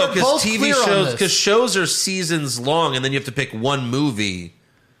fair, though, because TV shows, because shows are seasons long, and then you have to pick one movie.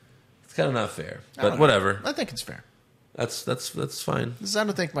 It's kind of not fair, but whatever. I think it's fair. That's fine. I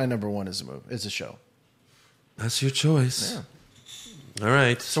don't think my number 1 is a show. That's your choice. Yeah. All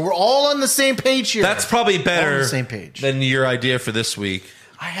right. So we're all on the same page here. That's probably better all on the same page. than your idea for this week.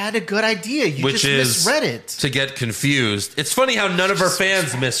 I had a good idea. You Which just is misread it. To get confused. It's funny how none of our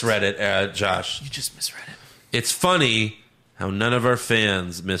fans misread it, Josh. You just misread it. It's funny how none of our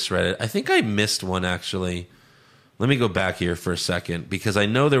fans misread it. I think I missed one, actually. Let me go back here for a second, because I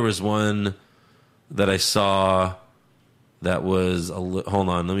know there was one that I saw that was hold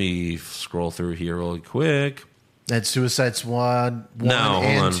on, let me scroll through here really quick. That Suicide Squad 1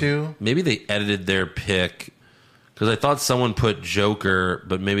 and 2? Maybe they edited their pick, because I thought someone put Joker,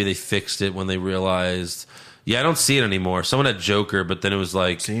 but maybe they fixed it when they realized... Yeah, I don't see it anymore. Someone had Joker, but then it was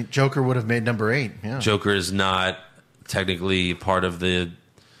like... See, Joker would have made number 8. Yeah. Joker is not technically part of the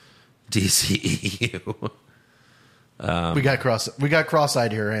DCEU. We got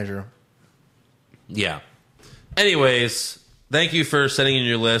cross-eyed here, Andrew. Yeah. Anyways, thank you for sending in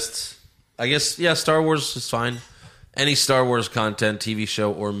your list. I guess, yeah, Star Wars is fine. Any Star Wars content, TV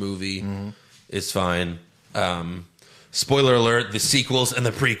show or movie is fine. Spoiler alert, the sequels and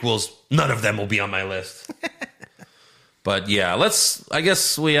the prequels, none of them will be on my list. But yeah, I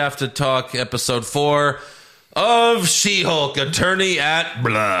guess we have to talk episode 4 of She-Hulk, Attorney at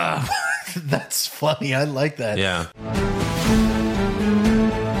Blah. That's funny. I like that. Yeah.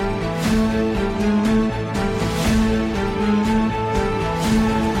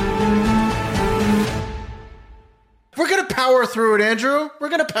 We're going to power through it, Andrew. We're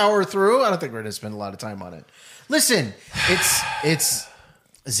going to power through. I don't think we're going to spend a lot of time on it. Listen, it's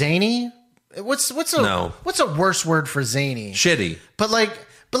zany. What's a worse word for zany? Shitty. But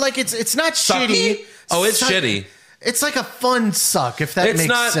it's not Sucky? shitty. Oh, it's shitty. It's like a fun suck, if that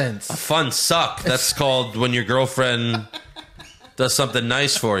makes sense. A fun suck. That's called when your girlfriend does something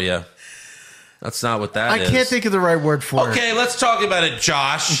nice for you. That's not what that is. I can't think of the right word for it. Okay, let's talk about it,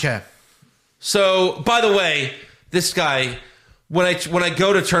 Josh. Okay. So, by the way, this guy, when I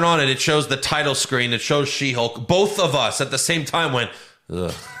go to turn on it, it shows the title screen. It shows She-Hulk. Both of us at the same time went,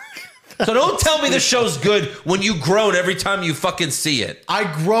 ugh. So don't tell me this show's good when you groan every time you fucking see it.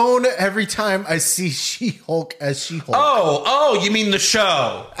 I groan every time I see She-Hulk as She-Hulk. Oh, you mean the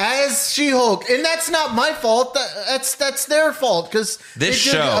show. As She-Hulk. And that's not my fault. That's their fault, because they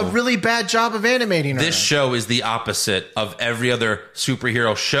did a really bad job of animating her. This show is the opposite of every other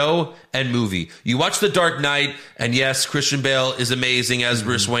superhero show and movie. You watch The Dark Knight, and yes, Christian Bale is amazing as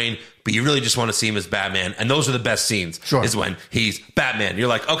Bruce Wayne, but you really just want to see him as Batman. And those are the best scenes, is when he's Batman. You're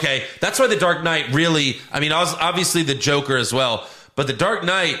like, okay, that's why The Dark Knight really, I mean, obviously the Joker as well, but The Dark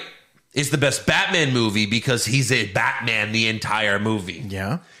Knight is the best Batman movie because he's a Batman the entire movie.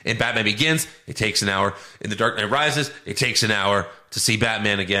 Yeah. In Batman Begins, it takes an hour. In The Dark Knight Rises, it takes an hour to see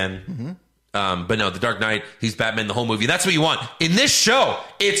Batman again. But no, The Dark Knight, he's Batman the whole movie. That's what you want. In this show,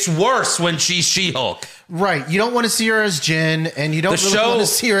 it's worse when she's She-Hulk. Right. You don't want to see her as Jen, and you don't want to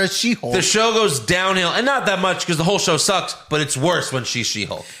see her as She-Hulk. The show goes downhill, and not that much because the whole show sucks, but it's worse when she's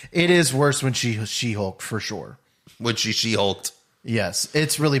She-Hulk. It is worse when she's She-Hulk, for sure. When she's She-Hulked. Yes,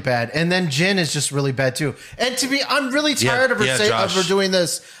 it's really bad. And then Jen is just really bad too. And I'm really tired of her doing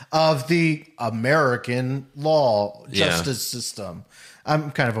this, of the American law justice system.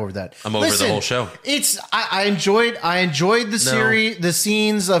 I'm kind of over that. I'm over the whole show. I enjoyed the series, the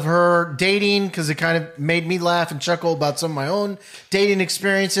scenes of her dating, because it kind of made me laugh and chuckle about some of my own dating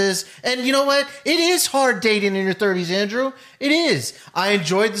experiences. And you know what? It is hard dating in your 30s, Andrew. It is. I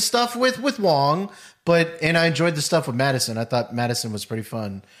enjoyed the stuff with Wong, and I enjoyed the stuff with Madison. I thought Madison was pretty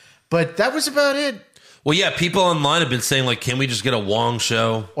fun. But that was about it. Well, yeah, people online have been saying, like, can we just get a Wong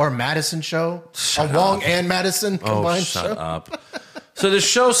show? Or a Madison show? Shut Wong up. and Madison combined show? Shut up. So the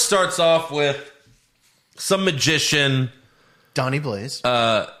show starts off with some magician. Donnie Blaze.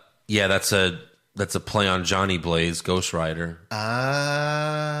 Yeah, that's a play on Johnny Blaze, Ghost Rider.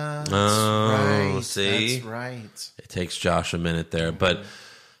 That's right. See? That's right. It takes Josh a minute there. But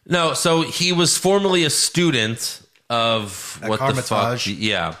no, so he was formerly a student of At what Carmitage. the fuck?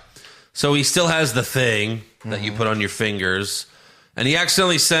 Yeah. So he still has the thing that you put on your fingers. And he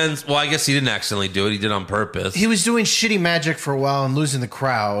accidentally sends... Well, I guess he didn't accidentally do it. He did it on purpose. He was doing shitty magic for a while and losing the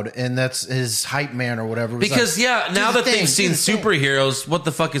crowd, and that's his hype man or whatever. Was Because, like, now "Do the that they've thing, seen do the thing." superheroes, what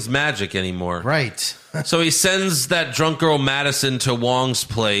the fuck is magic anymore? Right. So he sends that drunk girl Madison to Wong's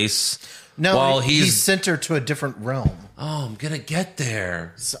place while he sent her to a different realm. Oh, I'm going to get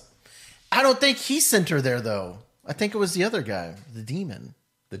there. So, I don't think he sent her there, though. I think it was the other guy, the demon.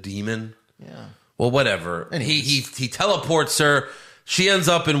 The demon? Yeah. Well, whatever. He teleports her. She ends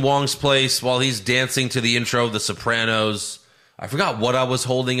up in Wong's place while he's dancing to the intro of The Sopranos. I forgot what I was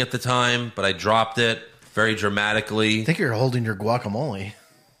holding at the time, but I dropped it very dramatically. I think you're holding your guacamole.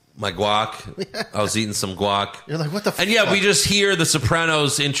 My guac. Yeah. I was eating some guac. You're like, what the fuck? And yeah, we just hear The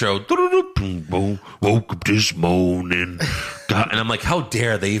Sopranos intro. Woke up this morning. And I'm like, how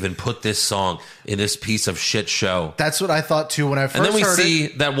dare they even put this song in this piece of shit show? That's what I thought too when I first heard it. And then we see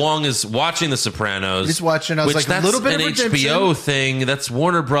that Wong is watching The Sopranos. He's watching. I was like, that's a little bit an of redemption. HBO thing. That's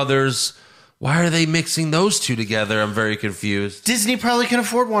Warner Brothers. Why are they mixing those two together? I'm very confused. Disney probably can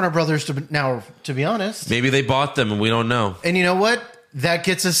afford Warner Brothers now, to be honest. Maybe they bought them and we don't know. And you know what? That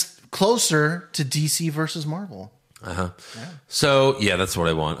gets us closer to DC versus Marvel. Uh-huh. Yeah. So, yeah, that's what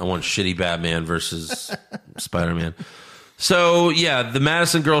I want. I want shitty Batman versus Spider-Man. So, yeah, the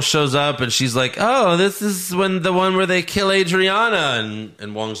Madison girl shows up and she's like, oh, this is when the one where they kill Adriana.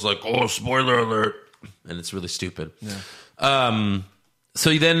 And Wong's like, oh, spoiler alert. And it's really stupid. Yeah.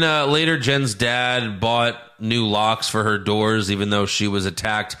 So then later, Jen's dad bought new locks for her doors, even though she was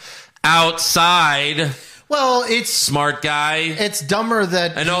attacked outside. Well, it's smart guy. It's dumber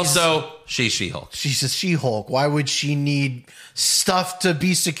that, and also she's She-Hulk. She's a She-Hulk. Why would she need stuff to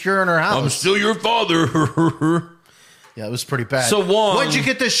be secure in her house? I'm still your father. Yeah, it was pretty bad. So Wong, why'd you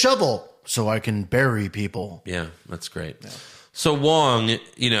get this shovel? So I can bury people. Yeah, that's great. Yeah. So Wong,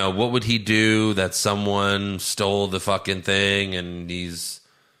 you know, what would he do that someone stole the fucking thing and he's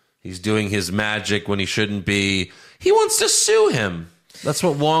doing his magic when he shouldn't be? He wants to sue him. That's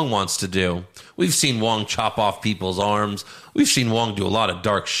what Wong wants to do. We've seen Wong chop off people's arms. We've seen Wong do a lot of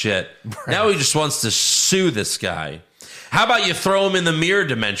dark shit. Right. Now he just wants to sue this guy. How about you throw him in the mirror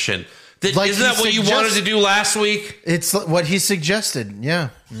dimension? Isn't that what you wanted to do last week? It's what he suggested. Yeah.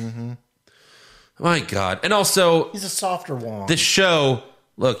 Mm-hmm. My God. And also, he's a softer Wong. The show,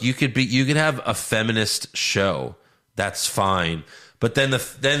 look, you could have a feminist show. That's fine. But then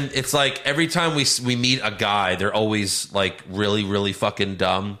it's like every time we meet a guy, they're always like really, really fucking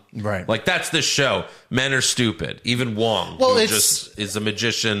dumb. Right. Like that's the show. Men are stupid. Even Wong, who just is a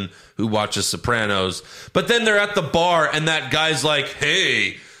magician who watches Sopranos. But then they're at the bar and that guy's like,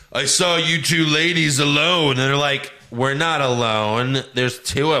 hey, I saw you two ladies alone. And they're like, we're not alone. There's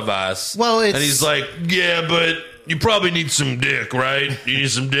two of us. Well, and he's like, yeah, but you probably need some dick, right? You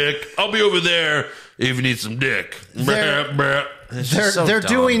need some dick? I'll be over there if you need some dick. They're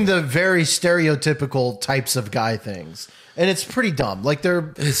doing the very stereotypical types of guy things, and it's pretty dumb. Like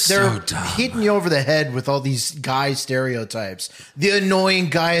they're hitting you over the head with all these guy stereotypes. The annoying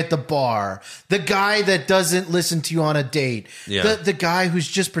guy at the bar, the guy that doesn't listen to you on a date, the guy who's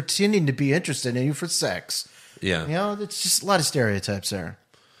just pretending to be interested in you for sex. Yeah, you know, it's just a lot of stereotypes there.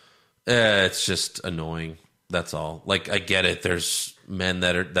 It's just annoying. That's all. Like I get it. There's men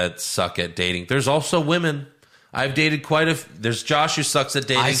that suck at dating. There's also women. I've dated there's Josh who sucks at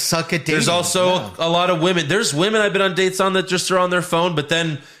dating. I suck at dating. There's also a lot of women. There's women I've been on dates on that just are on their phone, but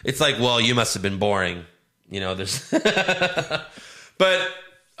then it's like, well, you must have been boring. You know, there's but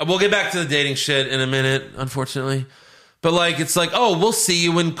we'll get back to the dating shit in a minute, unfortunately. But like it's like, oh, we'll see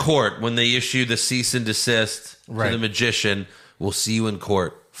you in court when they issue the cease and desist to the magician. We'll see you in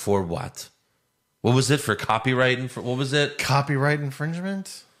court for what? What was it for copyright? What was it? Copyright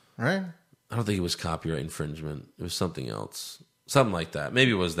infringement, right? I don't think it was copyright infringement. It was something else. Something like that.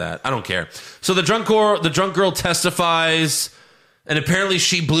 Maybe it was that. I don't care. So the drunk girl testifies And apparently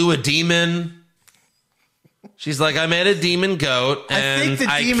she blew a demon. She's like, I made a demon goat, and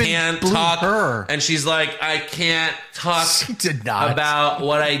I can't talk. Her. And she's like, I can't talk. She did not. About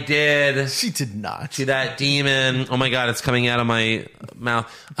what I did. She did not. To that demon. Oh my God, it's coming out of my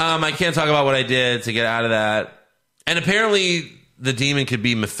mouth. I can't talk about what I did to get out of that. And apparently the demon could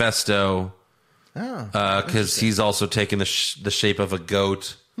be Mephisto. Because he's also taken the shape of a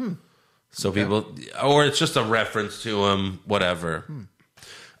goat. So people, or it's just a reference to him, whatever.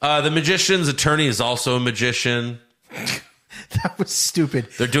 The magician's attorney is also a magician. That was stupid.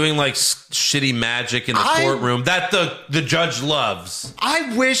 They're doing like shitty magic in the courtroom that the judge loves.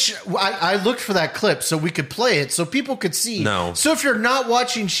 I wish I looked for that clip so we could play it so people could see. No. So if you're not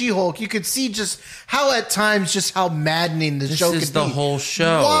watching She-Hulk, you could see just how at times just how maddening the show could be. This is the whole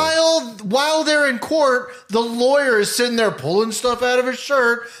show. While they're in court, the lawyer is sitting there pulling stuff out of his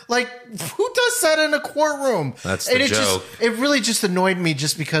shirt. Like, who does that in a courtroom? That's the joke. It really just annoyed me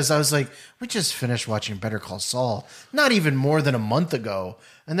just because I was like, we just finished watching Better Call Saul not even more than a month ago.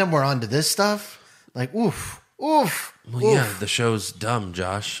 And then we're on to this stuff. Like, oof. Well, yeah, the show's dumb,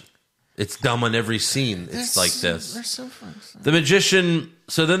 Josh. It's dumb on every scene. It's like this. They're so fun. The magician.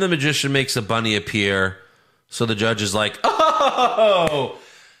 So then the magician makes a bunny appear. So the judge is like, oh,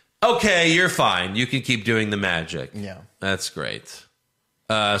 okay, you're fine. You can keep doing the magic. Yeah. That's great.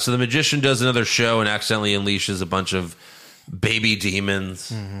 So the magician does another show and accidentally unleashes a bunch of baby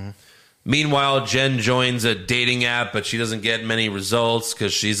demons. Meanwhile, Jen joins a dating app, but she doesn't get many results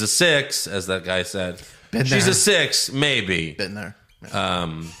because she's a 6, as that guy said. She's a 6, maybe. Been there.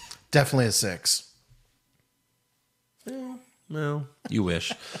 Definitely a 6. Well, you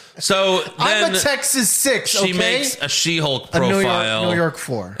wish. So then I'm a Texas 6, she makes a She-Hulk profile. A New York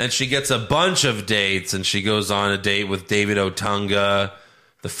 4. And she gets a bunch of dates, and she goes on a date with David Otunga,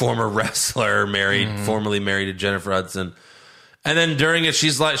 the former wrestler, formerly married to Jennifer Hudson. And then during it, she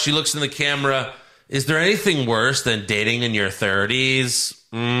looks in the camera. Is there anything worse than dating in your 30s?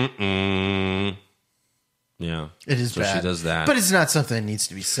 Yeah. It is bad. So she does that. But it's not something that needs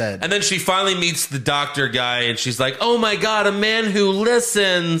to be said. And then she finally meets the doctor guy, and she's like, oh my God, a man who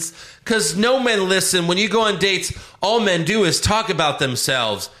listens. Because no men listen. When you go on dates, all men do is talk about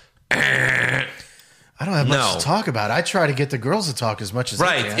themselves. I don't have much to talk about. I try to get the girls to talk as much as they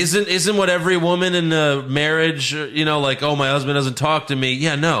can. Isn't what every woman in a marriage, like, oh, my husband doesn't talk to me.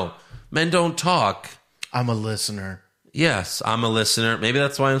 Yeah, no. Men don't talk. I'm a listener. Yes, I'm a listener. Maybe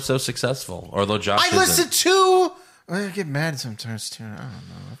that's why I'm so successful. Although Josh isn't. listen too. I get mad sometimes too. I don't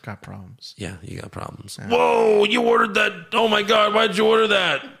know. I've got problems. Yeah, you got problems. Yeah. Whoa, you ordered that. Oh my God, why'd you order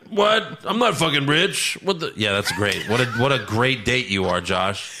that? What? I'm not fucking rich. What the? Yeah, that's great. What a great date you are,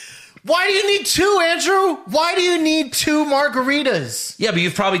 Josh. Why do you need 2, Andrew? Why do you need 2 margaritas? Yeah, but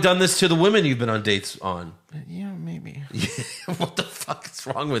you've probably done this to the women you've been on dates on. Yeah, maybe. What the fuck is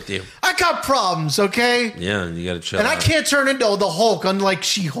wrong with you? I got problems, okay? Yeah, you got to chill And out. I can't turn into the Hulk, unlike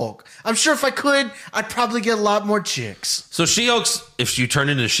She-Hulk. I'm sure if I could, I'd probably get a lot more chicks. So She-Hulk's, if you turn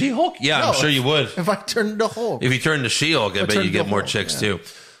into She-Hulk? Yeah, I'm sure you would. If I turn into Hulk. If you turn into She-Hulk, I bet you get more chicks too.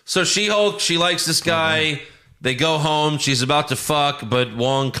 So She-Hulk, she likes this guy. They go home. She's about to fuck, but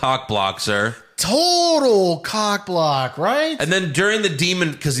Wong cock blocks her. Total cock block, right? And then during the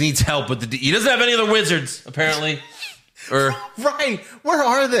demon, because he needs help with he doesn't have any other wizards, apparently. Right. Where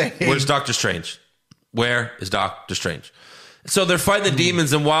are they? Where's Doctor Strange? Where is Doctor Strange? So they're fighting the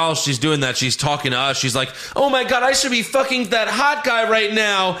demons, and while she's doing that, she's talking to us. She's like, oh my God, I should be fucking that hot guy right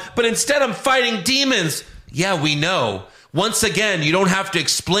now, but instead I'm fighting demons. Yeah, we know. Once again, you don't have to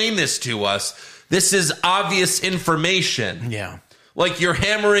explain this to us. This is obvious information. Yeah. Like you're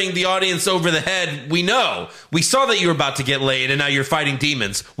hammering the audience over the head. We know. We saw that you were about to get laid and now you're fighting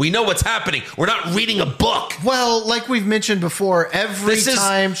demons. We know what's happening. We're not reading a book. Well, like we've mentioned before, every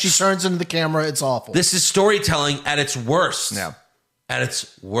time she turns into the camera, it's awful. This is storytelling at its worst. Yeah. At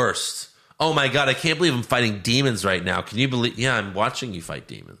its worst. Oh my God, I can't believe I'm fighting demons right now. Can you believe? Yeah, I'm watching you fight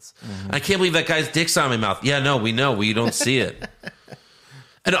demons. I can't believe that guy's dick's on my mouth. Yeah, no, we know. We don't see it.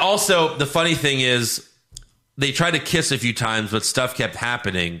 And also, the funny thing is, they tried to kiss a few times, but stuff kept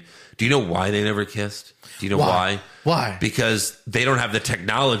happening. Do you know why they never kissed? Do you know why? Why? Because they don't have the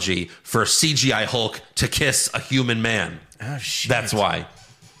technology for a CGI Hulk to kiss a human man. Oh, shit. That's why.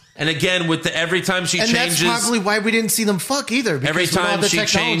 And again, with every time she changes... And that's probably why we didn't see them fuck either. Every time she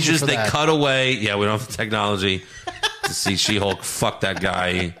changes, they cut away. Yeah, we don't have the technology to see She-Hulk fuck that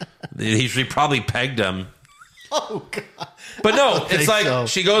guy. He probably pegged him. Oh, God. But no, it's like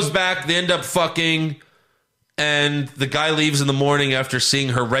she goes back, they end up fucking, and the guy leaves in the morning after seeing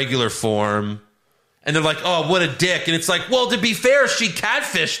her regular form. And they're like, oh, what a dick. And it's like, well, to be fair, she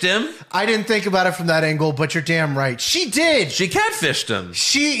catfished him. I didn't think about it from that angle, but you're damn right. She did. She catfished him.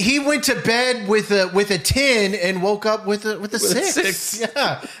 He went to bed with a 10 and woke up with a 6.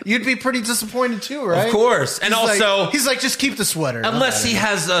 Yeah. You'd be pretty disappointed too, right? Of course. And he's like, just keep the sweater. Unless he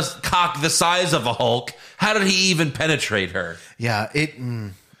has a cock the size of a Hulk, how did he even penetrate her? Yeah, it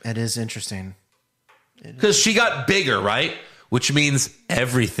is interesting. Because she got bigger, right? Which means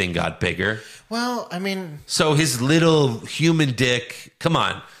everything got bigger. Well, I mean... So his little human dick... Come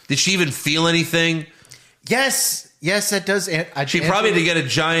on. Did she even feel anything? Yes, it does. She probably had to get a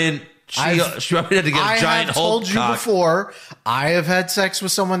giant... She probably had to get a giant Hulk told you cock. before, I have had sex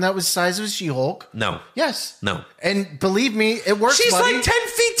with someone that was the size of a She-Hulk. No. Yes. No. And believe me, it works, She's buddy. like 10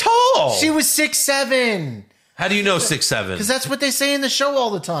 feet tall. She was 6'7". How do you know 6'7"? Because that's what they say in the show all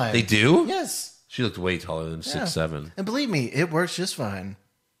the time. They do? Yes. She looked way taller than 6'7". And believe me, it works just fine.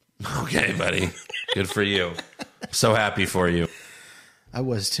 Okay, buddy. Good for you. So happy for you. I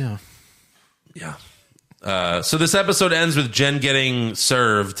was too. Yeah. So this episode ends with Jen getting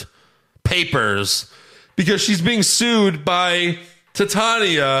served papers because she's being sued by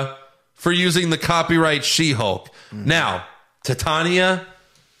Titania for using the copyright She-Hulk. Now, Titania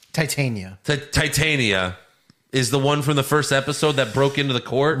is the one from the first episode that broke into the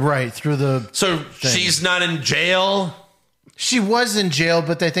court? Right, through the So thing. she's not in jail? She was in jail,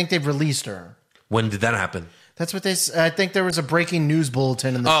 but I think they've released her. When did that happen? That's what they. I think there was a breaking news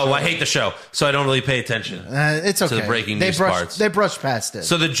bulletin in the show. I hate the show, so I don't really pay attention. It's okay. To the breaking news parts. They brushed past it.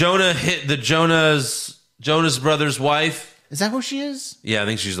 So the Jonas brothers' wife. Is that who she is? Yeah, I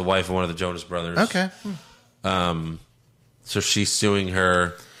think she's the wife of one of the Jonas brothers. Okay. So she's suing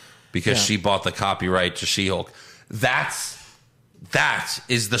her because she bought the copyright to She-Hulk. That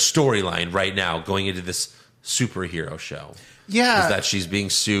is the storyline right now going into this superhero show. Yeah. Is that she's being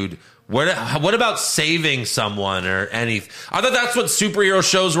sued. What about saving someone or anything? I thought that's what superhero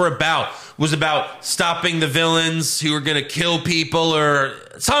shows were about. Was about stopping the villains who were going to kill people or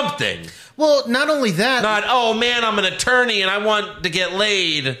something. Well, not only that. Not, oh man, I'm an attorney and I want to get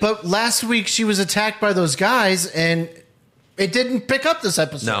laid. But last week she was attacked by those guys and it didn't pick up this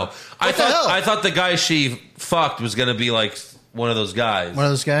episode. No. I thought the guy she fucked was going to be like one of those guys. One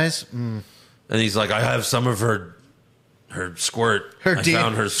of those guys? Mm. And he's like, I have some of her squirt. I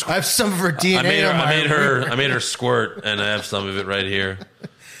found her squirt. I have some of her DNA. I made her squirt, and I have some of it right here.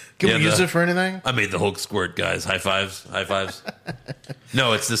 Can we use it for anything? I made the Hulk squirt, guys. High fives.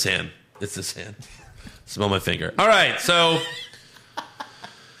 No, it's this hand. Smell my finger. All right, so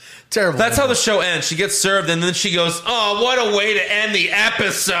terrible. That's how the show ends. She gets served, and then she goes, "Oh, what a way to end the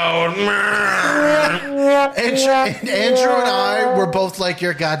episode!" Andrew and I were both like,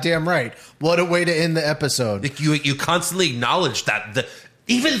 "You're goddamn right. What a way to end the episode." You constantly acknowledge that.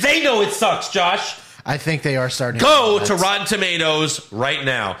 Even they know it sucks, Josh. I think they are starting. Go to Rotten Tomatoes right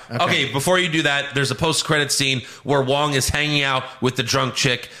now. Okay, before you do that, there's a post-credit scene where Wong is hanging out with the drunk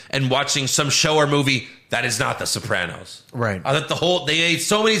chick and watching some show or movie that is not The Sopranos. Right. I thought they ate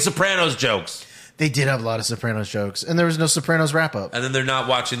so many Sopranos jokes. They did have a lot of Sopranos jokes, and there was no Sopranos wrap-up. And then they're not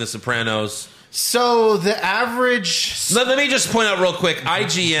watching The Sopranos. So the average... Let me just point out real quick,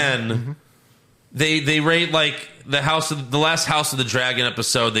 IGN, they rate like the last House of the Dragon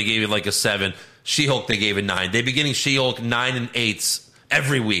episode, they gave it like a 7. She-Hulk, they gave it 9. They've been getting She-Hulk 9 and 8s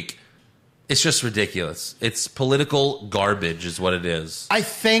every week. It's just ridiculous. It's political garbage is what it is. I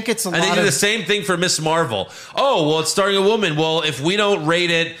think it's a lot of... And they do the same thing for Miss Marvel. Oh, well, it's starring a woman. Well, if we don't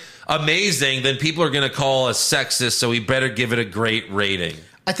rate it amazing, then people are going to call us sexist, so we better give it a great rating.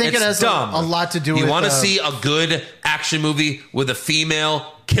 I think it's it has dumb. A lot to do with... You want to see a good action movie with a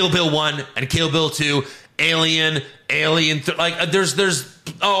female, Kill Bill 1 and Kill Bill 2, Alien, there's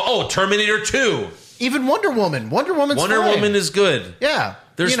Terminator 2. Even Wonder Woman. Wonder Woman is good. Yeah.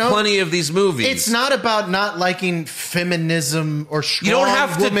 There's plenty of these movies. It's not about not liking feminism or strong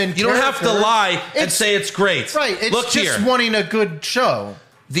women. You don't have to lie and say it's great. Right. It's just wanting a good show.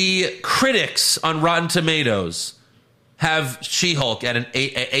 The critics on Rotten Tomatoes have She-Hulk at an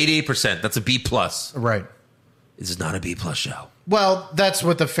 88%. That's a B+. Right. This is not a B+ show. Well, that's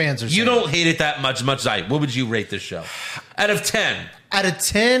what the fans are saying. You don't hate it that much as I. What would you rate this show? Out of 10. Out of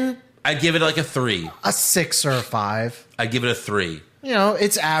 10? I'd give it like a 3. A 6 or a 5. I'd give it a 3. You know,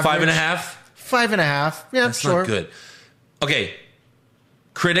 it's average. 5.5? 5.5. Yeah, that's not good. Okay.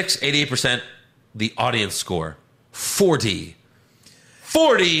 Critics, 88%. The audience score, 40%.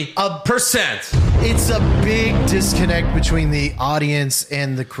 It's a big disconnect between the audience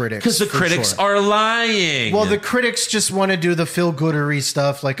and the critics. Because the critics are lying. Well, the critics just want to do the feel-goodery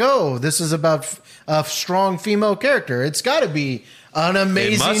stuff like, oh, this is about a strong female character. It's got to be an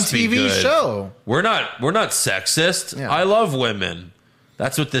amazing TV show. We're not sexist. Yeah. I love women.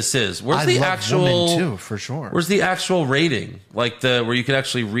 That's what this is. Where's the love actual women too, for sure. Where's the actual rating? Like where you can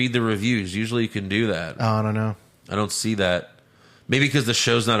actually read the reviews. Usually you can do that. Oh, I don't know. I don't see that. Maybe because the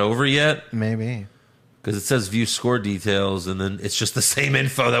show's not over yet. Maybe. Because it says view score details, and then it's just the same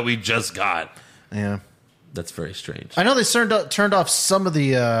info that we just got. Yeah. That's very strange. I know they turned off some of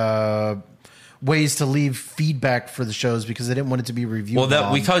the ways to leave feedback for the shows because they didn't want it to be reviewed.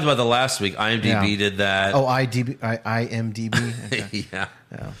 Well, we talked about that last week. IMDb did that. Oh, IMDb? Okay. Yeah.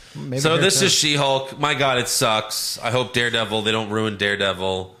 Maybe so this is She-Hulk. My God, it sucks. I hope Daredevil, they don't ruin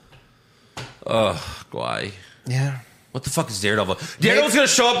Daredevil. Ugh, why? Yeah. What the fuck is Daredevil? Daredevil's going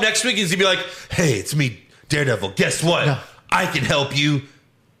to show up next week and he's going to be like, hey, it's me, Daredevil. Guess what? No. I can help you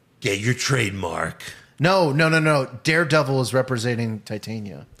get your trademark. No. Daredevil is representing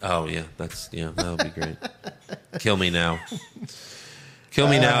Titania. Oh, yeah. That would be great. Kill me now. Kill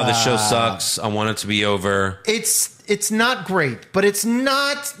me now. This show sucks. I want it to be over. It's not great, but it's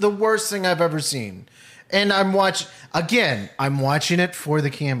not the worst thing I've ever seen. And I'm watching it for the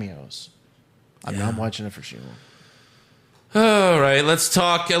cameos. I'm not watching it for She-Hulk. All right, let's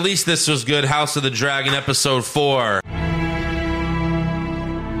talk. At least this was good. House of the Dragon, episode 4.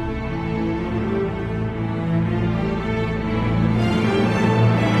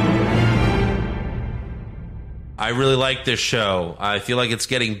 I really like this show. I feel like it's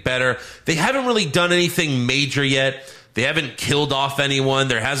getting better. They haven't really done anything major yet. They haven't killed off anyone.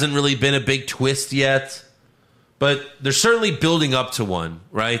 There hasn't really been a big twist yet. But they're certainly building up to one,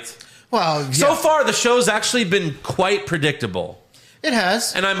 right? Well, yeah. So far, the show's actually been quite predictable. It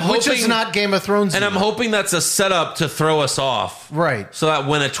has. And I'm hoping, which is not Game of Thrones. And I'm hoping that's a setup to throw us off. Right. So that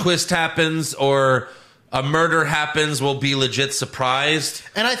when a twist happens or a murder happens, we'll be legit surprised.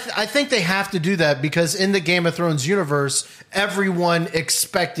 And I think they have to do that because in the Game of Thrones universe, everyone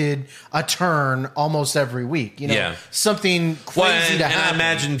expected a turn almost every week. Something crazy to happen. And I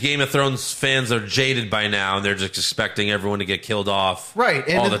imagine Game of Thrones fans are jaded by now, and they're just expecting everyone to get killed off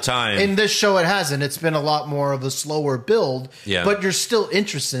all the time. In this show, it hasn't. It's been a lot more of a slower build, but you're still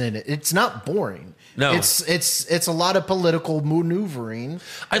interested in it. It's not boring. No, it's a lot of political maneuvering.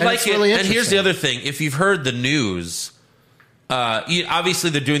 I like it. And here's the other thing: if you've heard the news, obviously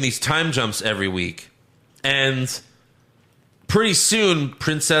they're doing these time jumps every week, and pretty soon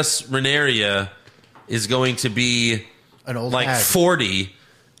Princess Rhaenyra is going to be an old like 40,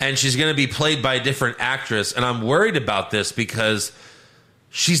 and she's going to be played by a different actress. And I'm worried about this because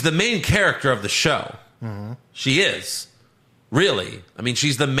she's the main character of the show. Mm-hmm. She is, really. I mean,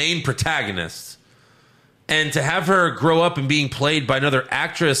 she's the main protagonist. And to have her grow up and being played by another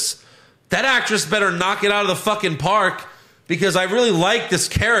actress, that actress better knock it out of the fucking park because I really like this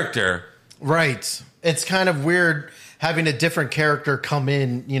character. Right. It's kind of weird having a different character come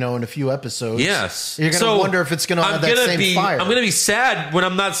in, in a few episodes. Yes. You're going to wonder if it's going to have that same fire. I'm going to be sad when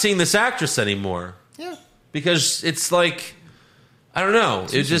I'm not seeing this actress anymore. Yeah. Because it's like, I don't know.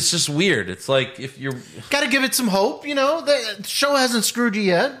 It's just weird. It's like if you're... Got to give it some hope, The show hasn't screwed you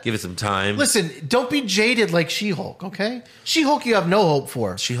yet. Give it some time. Listen, don't be jaded like She-Hulk, okay? She-Hulk you have no hope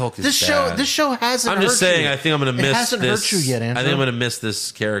for. She-Hulk is this bad. This show hasn't hurt you. I'm just saying, I think I'm going to miss this. It hasn't hurt you yet, Andrew. I think I'm going to miss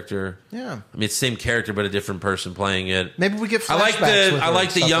this character. Yeah. I mean, it's the same character, but a different person playing it. Maybe we get flashbacks I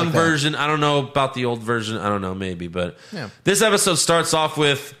like the young version. I don't know about the old version. I don't know, maybe. But this episode starts off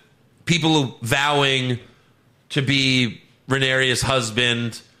with people vowing to be Rhaenyra's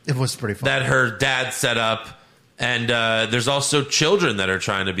husband. It was pretty fun. That her dad set up. And there's also children that are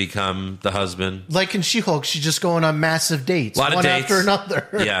trying to become the husband. Like in She-Hulk, she's just going on massive dates. A lot of one dates. after another.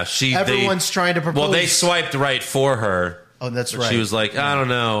 Yeah, everyone's trying to propose. Well, they swiped right for her. Oh, that's right. She was like, I don't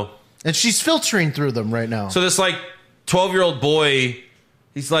know. And she's filtering through them right now. So this 12-year-old boy,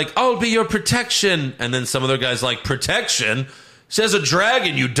 he's like, I'll be your protection. And then some other guy's like, protection? Says a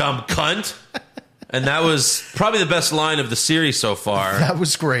dragon, you dumb cunt. And that was probably the best line of the series so far. That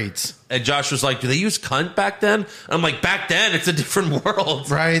was great. And Josh was like, do they use cunt back then? And I'm like, back then, it's a different world.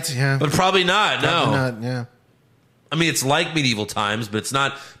 Right, yeah. But probably not, probably not, yeah. I mean, it's like medieval times, but it's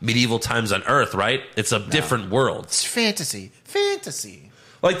not medieval times on Earth, right? It's a different world. It's fantasy. Fantasy.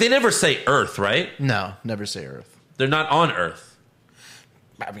 Like, they never say Earth, right? No, never say Earth. They're not on Earth.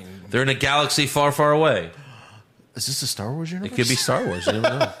 I mean... They're in a galaxy far, far away. Is this a Star Wars universe? It could be Star Wars. You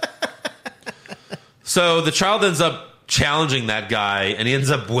never know. So the child ends up challenging that guy, and he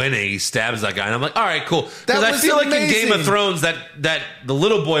ends up winning. He stabs that guy, and I'm like, all right, cool. Because That I feel was like in Game of amazing. Thrones that the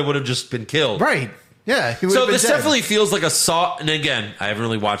little boy would have just been killed. Right. Yeah. He would So have been this dead. definitely feels like a soft. And again, I haven't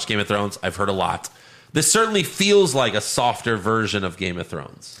really watched Game of Thrones. I've heard a lot. This certainly feels like a softer version of Game of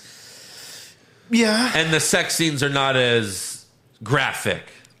Thrones. Yeah. And the sex scenes are not as graphic.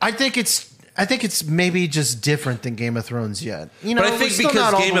 I think it's maybe just different than Game of Thrones yet. You know, But I think we're still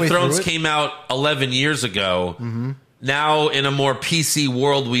because not all Game the of way Thrones through it. came out 11 years ago, now in a more PC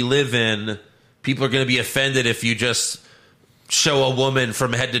world we live in, people are going to be offended if you just show a woman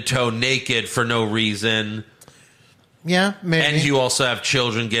from head to toe naked for no reason. Yeah, maybe. And you also have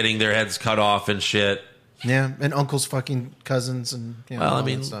children getting their heads cut off and shit. Yeah, and uncles fucking cousins and Well, all I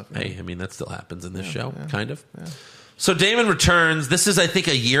mean, that stuff. hey, I mean that still happens in this show, kind of. Yeah. So Damon returns. This is, I think,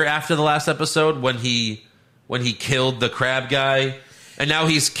 a year after the last episode when he killed the crab guy, and now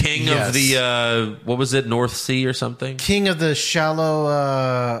he's king of the what was it, North Sea or something? King of the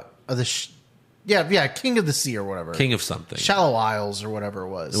shallow, King of the Sea or whatever. King of something. Shallow Isles or whatever it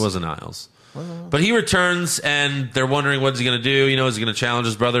was. It wasn't Isles. But he returns, and they're wondering what's he going to do. You know, is he going to challenge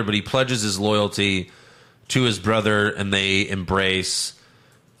his brother? But he pledges his loyalty to his brother, and they embrace.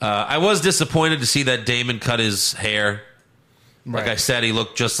 I was disappointed to see that Damon cut his hair. Like I said, he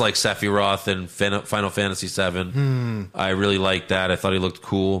looked just like Sephiroth in Final Fantasy VII. I really liked that. I thought he looked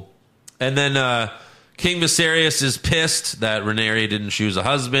cool. And then King Viserys is pissed that Rhaenyra didn't choose a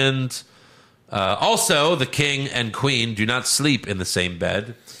husband. Also, the king and queen do not sleep in the same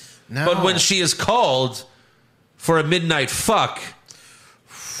bed. No. But when she is called for a midnight fuck,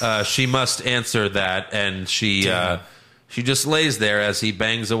 she must answer that, and she just lays there as he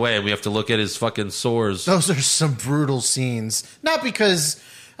bangs away, and we have to look at his fucking sores. Those are some brutal scenes. Not because,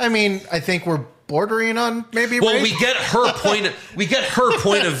 I mean, I think we're bordering on maybe. Well, rape. we get her point. We get her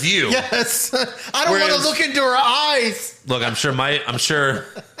point of view. Yes, I don't want to look into her eyes. Look, I'm sure my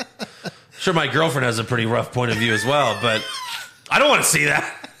girlfriend has a pretty rough point of view as well, but I don't want to see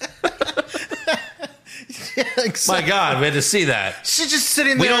that. Yeah, exactly. My God, we had to see that. She's just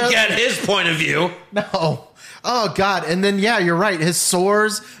sitting We there. don't get his point of view. No. Oh God. And then you're right. His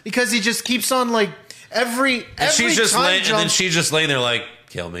sores, because he just keeps on like every She's just time laying, and then jump- she's just laying there like,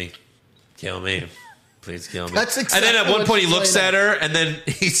 kill me, please kill me. That's exactly And then at one what point he she's looks laying at her, and then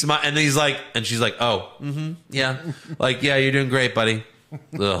and he's like, and she's like, oh, yeah, like, yeah, you're doing great, buddy.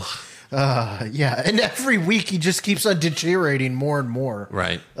 Ugh. Yeah, and every week he just keeps on deteriorating more and more.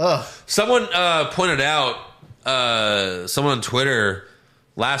 Right. Ugh. Someone pointed out, someone on Twitter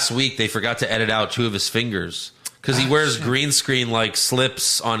last week, they forgot to edit out 2 of his fingers because he wears green screen like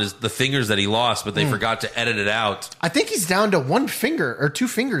slips on the fingers that he lost, but they forgot to edit it out. I think he's down to 1 finger or 2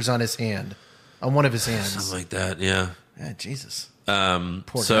 fingers on his hand, on one of his hands. Something like that, yeah. Yeah, Jesus.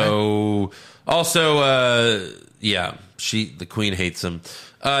 Poor so guy. Also, the queen hates him.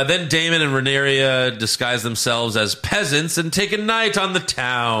 Then Damon and Rhaenyra disguise themselves as peasants and take a night on the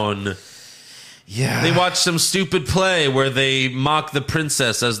town. Yeah. They watch some stupid play where they mock the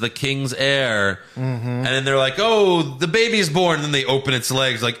princess as the king's heir. Mm-hmm. And then they're like, oh, the baby's born. And then they open its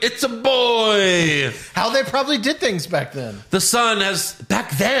legs like, it's a boy. How they probably did things back then. The sun has,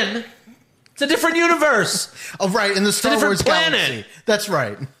 back then, it's a different universe. Oh, right, in the Star Wars planet. galaxy. That's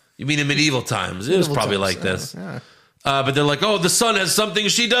right. You mean in medieval times? It was probably like this. Yeah. But they're like, oh, the sun has something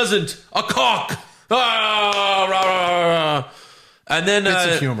she doesn't. A cock. Ah, rah, rah, rah. And then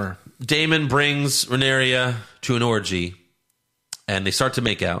Bits of humor. Damon brings Rhaenyra to an orgy, and they start to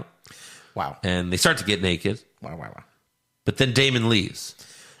make out. Wow. And they start to get naked. Wow. But then Damon leaves.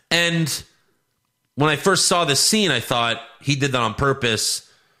 And when I first saw this scene, I thought he did that on purpose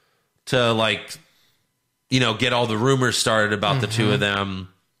to, like, you know, get all the rumors started about the two of them.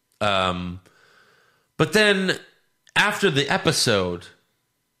 But then after the episode,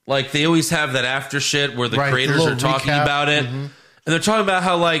 like, they always have that after shit where the creators are talking about it. Mm-hmm. And they're talking about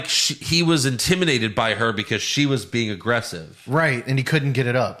how, like, he was intimidated by her because she was being aggressive. Right, and he couldn't get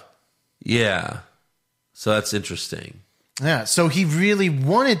it up. Yeah. So that's interesting. Yeah, so he really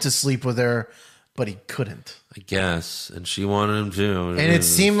wanted to sleep with her, but he couldn't. I guess. And she wanted him to. And it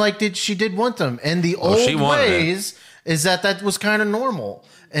seemed like she did want them. And the old ways is that was kind of normal.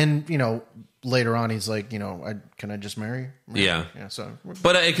 And, you know, later on he's like, you know, can I just marry? Yeah. So,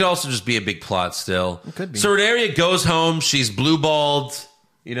 but it could also just be a big plot still. It could be. So Rhaenyra goes home. She's blue-balled.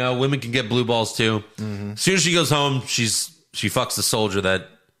 You know, women can get blue balls too. Mm-hmm. As soon as she goes home, she fucks the soldier that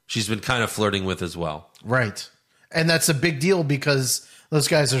she's been kind of flirting with as well. Right. And that's a big deal because those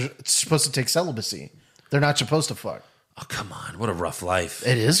guys are supposed to take celibacy. They're not supposed to fuck. Oh, come on. What a rough life.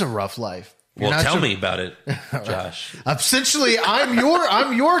 It is a rough life. Well, tell me about it, Josh. Essentially, I'm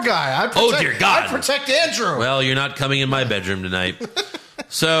your guy. Dear God. I protect Andrew. Well, you're not coming in my bedroom tonight.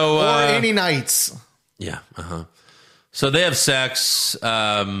 So or any nights. Yeah. So they have sex.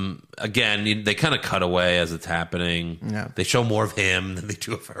 Again, they kind of cut away as it's happening. Yeah. They show more of him than they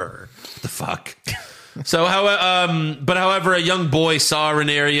do of her. What the fuck? So, however, a young boy saw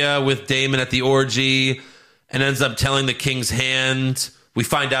Rhaenyra with Daemon at the orgy and ends up telling the King's Hand. We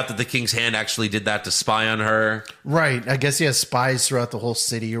find out that the King's Hand actually did that to spy on her. Right. I guess he has spies throughout the whole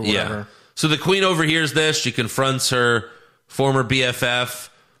city or whatever. Yeah. So the Queen overhears this. She confronts her former BFF,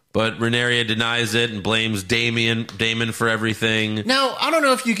 but Rhaenyra denies it and blames Daemon for everything. Now, I don't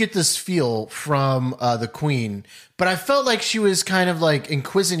know if you get this feel from the Queen, but I felt like she was kind of like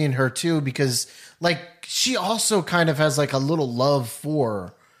inquisiting her too, because like she also kind of has like a little love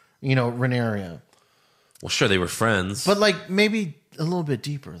for, Rhaenyra. Well, sure, they were friends. But like maybe a little bit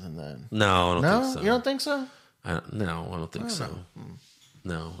deeper than that. No, I don't think so. You don't think so? I don't think so.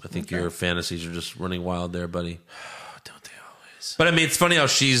 No, I think your fantasies are just running wild there, buddy. Don't they always? But I mean, it's funny how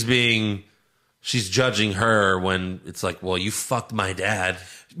she's judging her when it's like, well, you fucked my dad.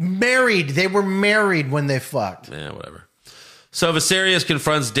 Married. They were married when they fucked. Yeah, whatever. So Viserys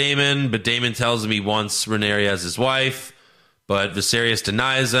confronts Daemon, but Daemon tells him he wants Rhaenyra as his wife, but Viserys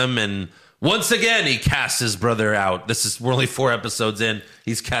denies him, and once again, he casts his brother out. We're only 4 episodes in.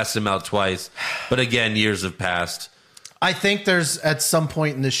 He's cast him out twice. But again, years have passed. I think there's at some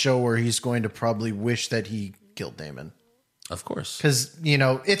point in the show where he's going to probably wish that he killed Daemon. Of course. Because,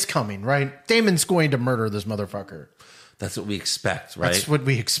 it's coming, right? Daemon's going to murder this motherfucker. That's what we expect, right? That's what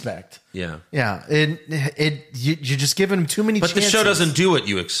we expect. Yeah. Yeah. You're just giving him too many chances. But the show doesn't do what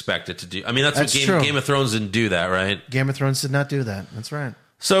you expect it to do. I mean, that's what Game of Thrones didn't do that, right? Game of Thrones did not do that. That's right.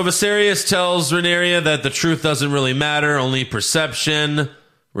 So Viserys tells Rhaenyra that the truth doesn't really matter, only perception.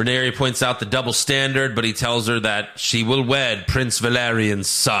 Rhaenyra points out the double standard, but he tells her that she will wed Prince Valerian's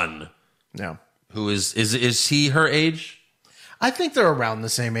son. Yeah. Who is he her age? I think they're around the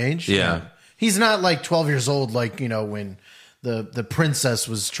same age. Yeah. He's not like 12 years old, like, when the princess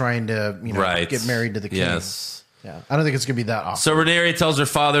was trying to, get married to the king. Yes. Yeah. I don't think it's going to be that awkward. So Rhaenyra tells her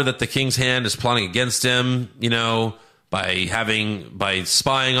father that the King's Hand is plotting against him, by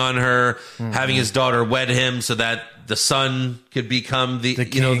spying on her, having his daughter wed him so that the son could become the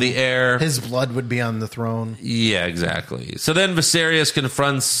king, the heir. His blood would be on the throne. Yeah, exactly. So then Viserys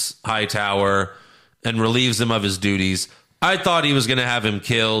confronts Hightower and relieves him of his duties. I thought he was going to have him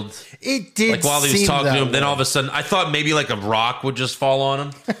killed. It did like while he was seem talking that to him. way. Then all of a sudden, I thought maybe like a rock would just fall on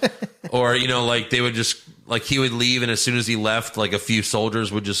him, or like they would just like he would leave, and as soon as he left, like a few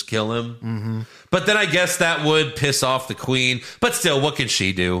soldiers would just kill him. Mm-hmm. But then I guess that would piss off the queen. But still, what can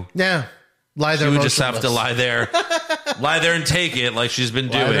she do? Yeah, lie there. She would just have to lie there and take it, like she's been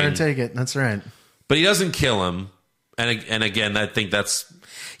doing. Lie there and take it. That's right. But he doesn't kill him, and again, I think that's.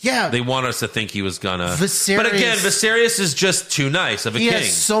 Yeah. They want us to think he was gonna. Viserys, but again, Viserys is just too nice of a king. He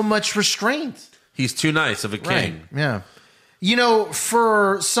has so much restraint. He's too nice of a king. Right. Yeah.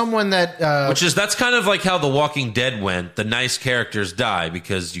 For someone that... that's kind of like how The Walking Dead went. The nice characters die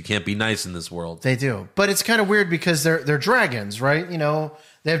because you can't be nice in this world. They do. But it's kind of weird because they're dragons, right?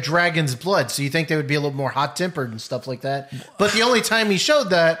 They have dragon's blood, so you think they would be a little more hot-tempered and stuff like that. But the only time he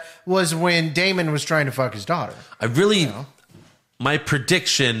showed that was when Daemon was trying to fuck his daughter. My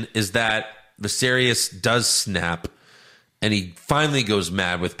prediction is that Viserys does snap, and he finally goes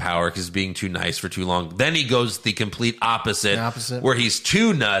mad with power because he's being too nice for too long. Then he goes the complete opposite, where he's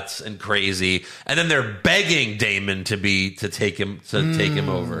too nuts and crazy, and then they're begging Daemon to take him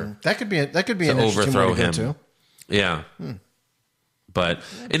over. That could be an overthrow him too. Yeah, but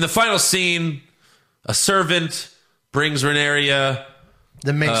in the final scene, a servant brings Rhaenyra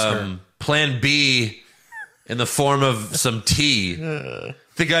the mixer Plan B. In the form of some tea.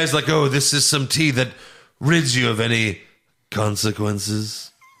 The guy's like, oh, this is some tea that rids you of any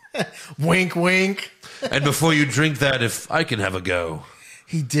consequences. Wink, wink. And before you drink that, if I can have a go.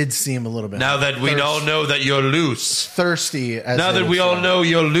 He did seem a little bit. Now that we all know that you're loose. Thirsty. Now that we all know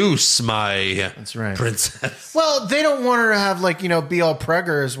you're loose, my That's right. princess. Well, they don't want her to have, be all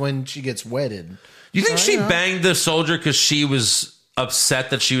preggers when she gets wedded. You think she banged the soldier because she was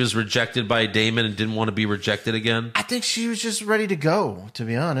upset that she was rejected by Daemon and didn't want to be rejected again? I think she was just ready to go, to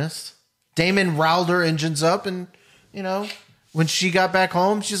be honest. Daemon riled her engines up, and, when she got back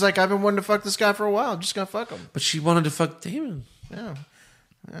home, she's like, I've been wanting to fuck this guy for a while. I'm just going to fuck him. But she wanted to fuck Daemon. Yeah.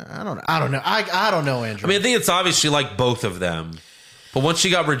 I don't know. I don't know, Andrew. I mean, I think it's obvious she liked both of them. But once she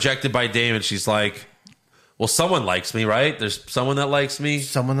got rejected by Daemon, she's like, well, someone likes me, right? There's someone that likes me.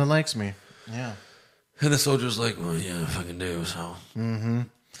 Someone that likes me. Yeah. And the soldier's like, well, yeah, I fucking do, so. Mm-hmm.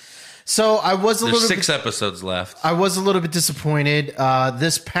 So I was a There's little 6 episodes left. I was a little bit disappointed.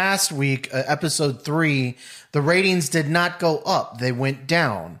 This past week, episode 3, the ratings did not go up; they went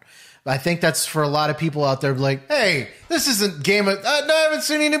down. I think that's for a lot of people out there, like, "Hey, this isn't Game of. I haven't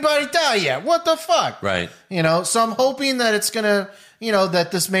seen anybody die yet. What the fuck?" Right. So I'm hoping that it's gonna, that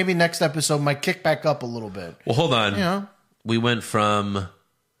this maybe next episode might kick back up a little bit. Well, hold on. We went from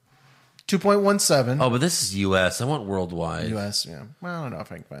 2.17. Oh, but this is U.S. I want worldwide. U.S. Yeah. Well, I don't know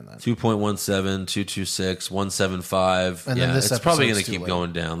if I can find that. 2.17, 226, 175. And then this it's probably going to episode's keep too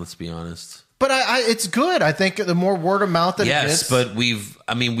going down. Let's be honest. But it's good. I think the more word of mouth that it gets. Yes, but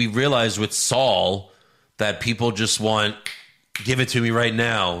we realized with Saul that people just want, give it to me right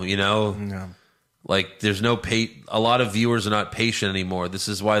now, Yeah. Like there's no a lot of viewers are not patient anymore. This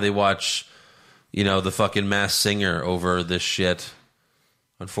is why they watch, the fucking Masked Singer over this shit.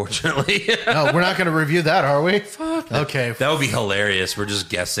 Unfortunately. No, we're not going to review that, are we? Fuck. Okay. That would be hilarious. We're just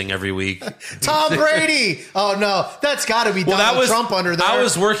guessing every week. Tom Brady. Oh, no. That's got to be Donald Trump under there. I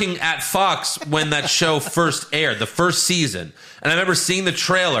was working at Fox when that show first aired, the first season. And I remember seeing the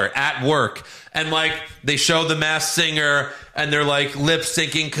trailer at work. And, they show the Masked Singer, and they're, lip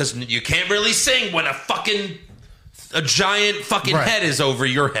syncing because you can't really sing when a giant fucking head is over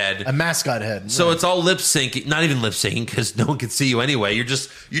your head. A mascot head. So it's all lip syncing. Not even lip syncing because no one can see you anyway. You're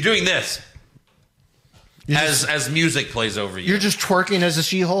doing this as music plays over you. You're just twerking as a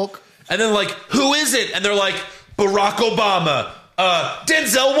She-Hulk? And then who is it? And they're like, Barack Obama,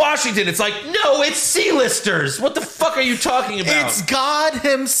 Denzel Washington. It's like, no, it's C-listers. What the fuck are you talking about? It's God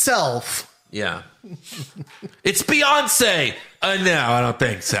himself. Yeah. It's Beyonce. No, I don't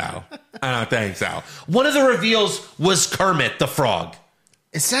think so. One of the reveals was Kermit the Frog.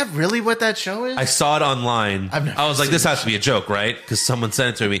 Is that really what that show is? I saw it online. I was like, this has to be a joke, right? Because someone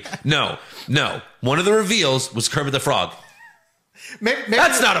sent it to me. No. One of the reveals was Kermit the Frog. Maybe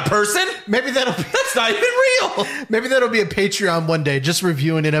that's not a person. That's not even real. Maybe that'll be a Patreon one day, just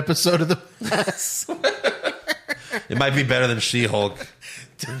reviewing an episode of the mess. It might be better than She-Hulk.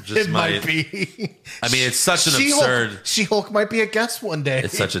 It might be. It's such an absurd. She-Hulk might be a guest one day.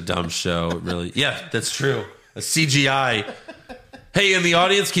 It's such a dumb show. It really. Yeah, that's true. A CGI. Hey, in the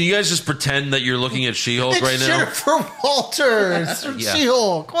audience, can you guys just pretend that you're looking at She-Hulk right now? Jennifer Walters from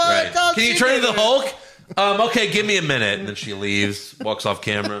She-Hulk. What? Right. Can you turn to the Hulk? Okay, give me a minute. And then she leaves, walks off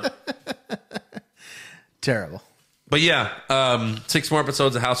camera. Terrible. But yeah, 6 more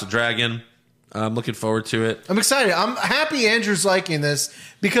episodes of House of Dragon. I'm looking forward to it. I'm excited. I'm happy Andrew's liking this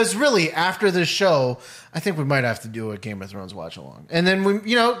because really, after this show, I think we might have to do a Game of Thrones watch along. And then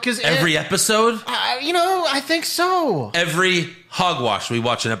because every episode, I think so. Every hogwash, we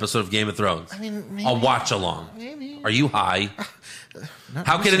watch an episode of Game of Thrones. Maybe, a watch along. Maybe. Are you high?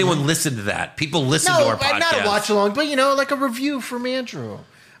 How can anyone listen to that? People listen to our podcast. Not a watch along, but like a review from Andrew.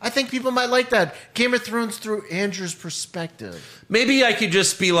 I think people might like that. Game of Thrones through Andrew's perspective. Maybe I could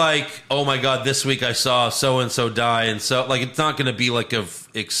just be like, oh my God, this week I saw so-and-so die. And so, it's not going to be like a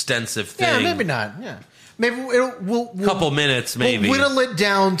extensive thing. Yeah, maybe not. Yeah. Maybe we'll couple minutes, maybe. We'll whittle it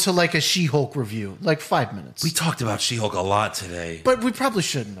down to a She-Hulk review, 5 minutes. We talked about She-Hulk a lot today. But we probably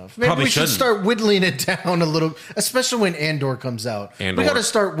shouldn't have. Maybe we should start whittling it down a little, especially when Andor comes out. We got to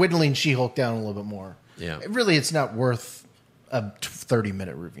start whittling She-Hulk down a little bit more. Yeah. Really, it's not worth a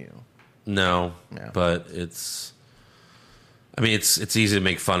 30-minute review. No, but it's easy to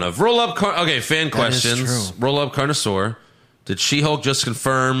make fun of. Fan questions. Roll up Carnosaur. Did She-Hulk just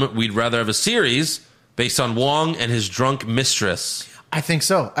confirm we'd rather have a series based on Wong and his drunk mistress? I think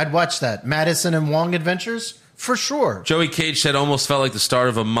so. I'd watch that. Madison and Wong Adventures? For sure. Joey Cage said almost felt like the start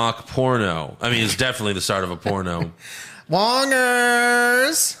of a mock porno. It's definitely the start of a porno.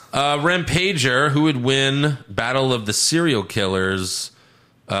 Wongers! Rampager, who would win Battle of the Serial Killers?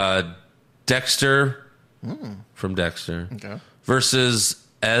 Dexter from Dexter versus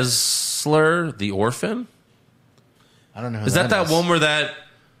Esler, the orphan. I don't know. Is that one where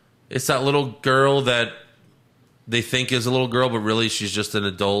it's that little girl that they think is a little girl, but really she's just an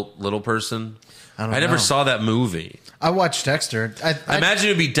adult little person? I never saw that movie. I watched Dexter. I imagine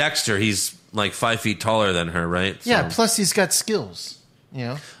it would be Dexter. He's 5 feet taller than her, right? Yeah. Plus, he's got skills.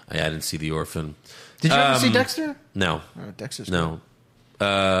 I didn't see The Orphan. Did you ever see Dexter? No. Dexter's no.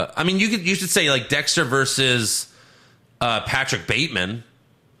 You should say Dexter versus Patrick Bateman.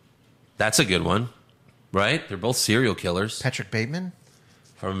 That's a good one, right? They're both serial killers. Patrick Bateman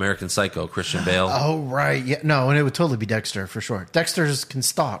from American Psycho, Christian Bale. Oh right, yeah, no, and it would totally be Dexter for sure. Dexter can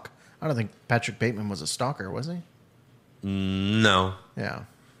stalk. I don't think Patrick Bateman was a stalker, was he? No. Yeah.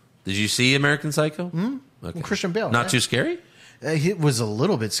 Did you see American Psycho? Okay. Well, Christian Bale. Not too scary? It was a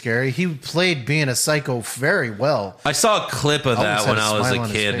little bit scary. He played being a psycho very well. I saw a clip of that Almost had when a I was smile a on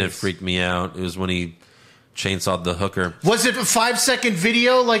his kid, and it face. freaked me out. It was when he chainsawed the hooker. Was it a 5-second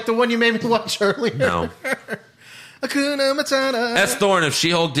video like the one you made me watch earlier? No. Hakuna Matata. S. Thorne, if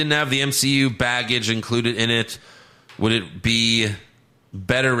She-Hulk didn't have the MCU baggage included in it, would it be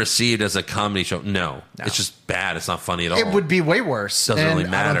better received as a comedy show? No. It's just bad. It's not funny at all. It would be way worse. Doesn't and really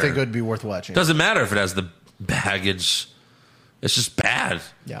matter. I don't think it would be worth watching. Doesn't matter if it has the baggage. It's just bad.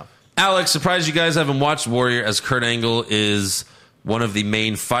 Yeah. Alex, surprised you guys haven't watched Warrior, as Kurt Angle is one of the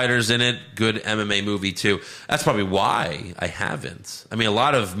main fighters in it. Good MMA movie, too. That's probably why I haven't. I mean, a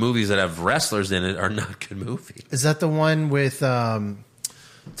lot of movies that have wrestlers in it are not good movies. Is that the one with Tom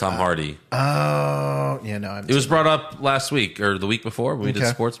Hardy. Oh, yeah, no. It was brought up last week or the week before when we did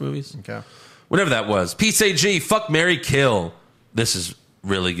sports movies. Okay. Whatever that was. Peace AG, fuck, marry, kill. This is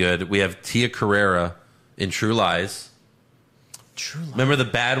really good. We have Tia Carrera in True Lies. True Lies. Remember the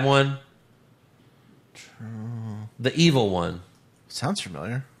bad one? The evil one. Sounds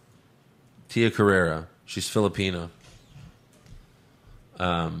familiar. Tia Carrera. She's Filipino.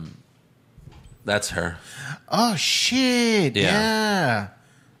 That's her. Oh, shit. Yeah.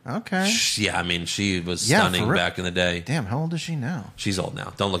 Okay. Yeah, I mean, she was stunning back in the day. Damn, how old is she now? She's old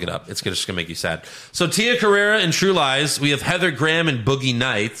now. Don't look it up. It's just going to make you sad. So Tia Carrera in True Lies. We have Heather Graham in Boogie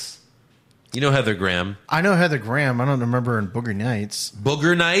Nights. You know Heather Graham. I know Heather Graham. I don't remember her in Booger Nights.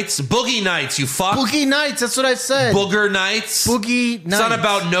 Booger Nights? Boogie Nights, you fuck. Boogie Nights, that's what I said. Booger Nights? Boogie Nights. It's not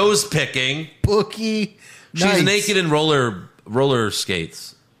about nose picking. Boogie Nights. She's naked in roller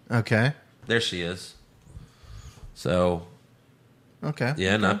skates. Okay. There she is. So, okay.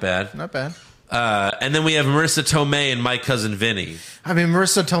 Yeah, okay. not bad. Not bad. And then we have Marissa Tomei and My Cousin Vinny. I mean,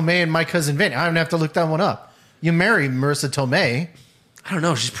 Marissa Tomei and My Cousin Vinny. I don't have to look that one up. You marry Marissa Tomei. I don't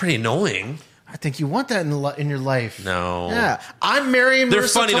know. She's pretty annoying. I think you want that in your life. No. Yeah. I'm marrying They're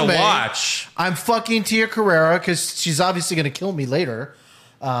Marissa funny Tomei. to watch. I'm fucking Tia Carrera because she's obviously going to kill me later.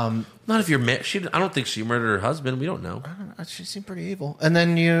 Not if you're married. I don't think she murdered her husband. We don't know. I don't know. She seemed pretty evil. And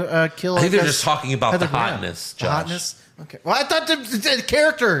then you kill. I think they're just talking about Heather the Graham. hotness, The Josh. hotness. Okay. Well, I thought the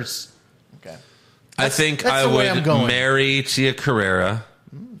characters. Okay. I think that's I the way I'm would going. marry Tia Carrera,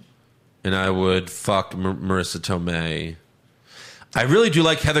 and I would fuck Marissa Tomei. I really do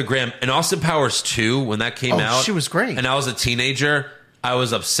like Heather Graham. And Austin Powers 2, when that came out. She was great. And I was a teenager. I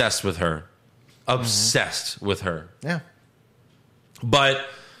was obsessed with her. Obsessed with her. Yeah. But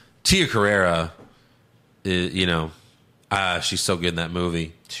Tia Carrera, she's so good in that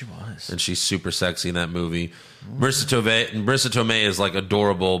movie. She was. And she's super sexy in that movie. Marissa Tomei is like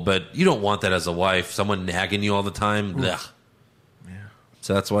adorable, but you don't want that as a wife. Someone nagging you all the time. Ugh. Yeah.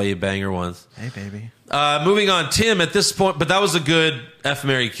 So that's why you bang her once. Hey, baby. Moving on, Tim, at this point, but that was a good F,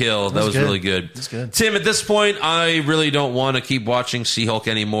 Marry, Kill. That was really good. That's good. Tim, at this point, I really don't want to keep watching She-Hulk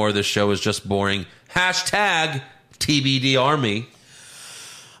anymore. This show is just boring. Hashtag TBD Army.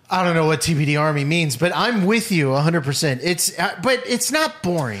 I don't know what TBD Army means, but I'm with you 100%. But it's not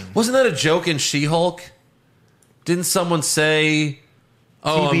boring. Wasn't that a joke in She-Hulk? Didn't someone say,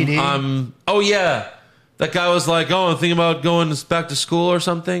 TBD? Oh, yeah. That guy was like, I'm thinking about going back to school or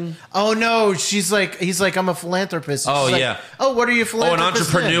something. Oh, no. He's like, I'm a philanthropist. Oh, She's yeah. Like, oh, what are you a philanthropist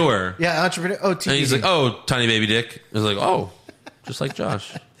an entrepreneur. in? Yeah, entrepreneur. Oh, TBD. And he's like, oh, tiny baby dick. He's like, oh, just like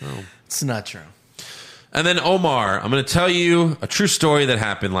Josh. Oh. It's not true. And then Omar, I'm going to tell you a true story that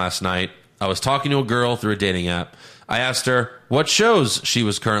happened last night. I was talking to a girl through a dating app. I asked her what shows she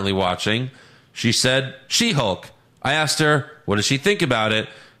was currently watching. She said She-Hulk. I asked her, what does she think about it?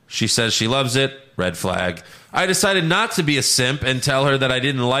 She says she loves it. Red flag. I decided not to be a simp and tell her that I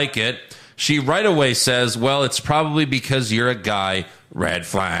didn't like it. She right away says, well, it's probably because you're a guy. Red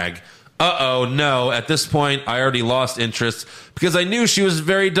flag. Uh-oh, no. At this point, I already lost interest because I knew she was a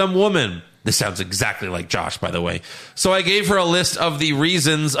very dumb woman. This sounds exactly like Josh, by the way. So I gave her a list of the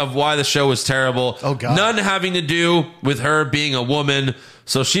reasons of why the show was terrible. Oh, God. None having to do with her being a woman.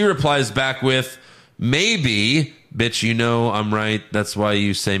 So she replies back with, maybe. Bitch, you know I'm right. That's why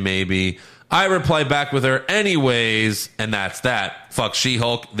you say maybe. I reply back with her anyways, and that's that. Fuck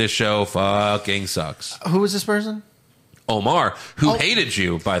She-Hulk. This show fucking sucks. Who was this person? Omar, who hated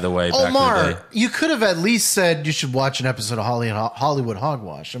you, by the way, back in the day. Omar, you could have at least said you should watch an episode of Hollywood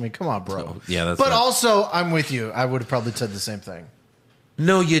Hogwash. I mean, come on, bro. Yeah, that's But also, I'm with you. I would have probably said the same thing.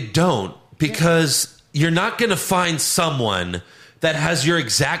 No, you don't. Because you're not going to find someone that has your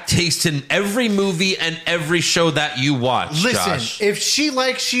exact taste in every movie and every show that you watch, Listen, Josh. if she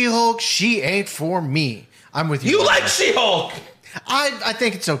likes She-Hulk, she ain't for me. I'm with you. You like She-Hulk! I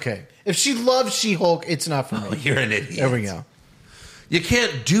think it's okay. If she loves She-Hulk, it's not for me. You're an idiot. There we go. You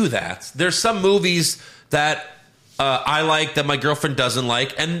can't do that. There's some movies that I like that my girlfriend doesn't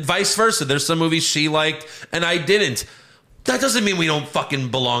like, and vice versa. There's some movies she liked and I didn't. That doesn't mean we don't fucking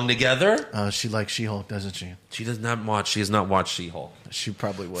belong together. She likes She-Hulk, doesn't she? She has not watched She-Hulk. She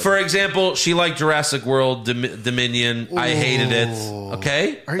probably would. For example, she liked Jurassic World Dominion. Ooh. I hated it.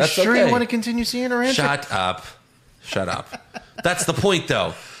 Okay? Are you That's sure okay. you want to continue seeing her? Shut up. That's the point,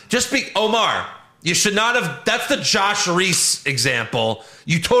 though. Omar, you should not have. That's the Josh Reese example.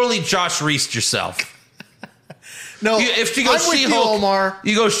 You totally Josh Reesed yourself. No, if she goes She-Hulk, Omar.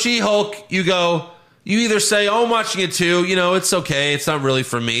 You go She-Hulk, you either say, oh, I'm watching it too, it's okay, it's not really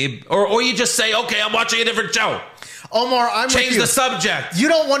for me. Or you just say, okay, I'm watching a different show. Omar, I'm Change with you. the subject. You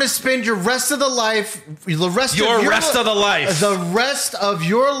don't want to spend your rest of the life, the rest of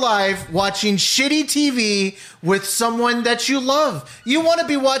your life watching shitty TV with someone that you love. You want to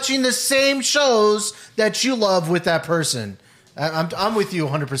be watching the same shows that you love with that person. I'm with you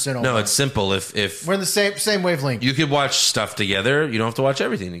 100%. Omar. No, it's simple. If we're in the same wavelength, you could watch stuff together. You don't have to watch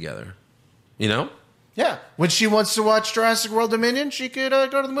everything together. Yeah. When she wants to watch Jurassic World Dominion, she could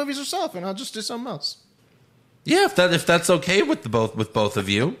go to the movies herself, and I'll just do something else. Yeah, if that's okay with both of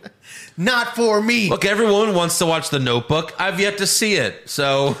you. Not for me. Look, everyone wants to watch The Notebook. I've yet to see it,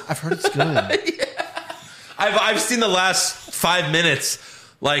 so I've heard it's good. Yeah. I've seen the last 5 minutes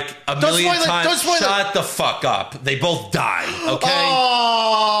like a million times. Shut the fuck up. They both die. Okay.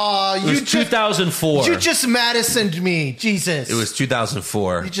 Oh, it was 2004. You just Madisoned me, Jesus. It was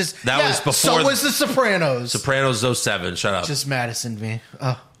 2004. Was before. So was The Sopranos. Sopranos 07. Shut up. Just Madisoned me.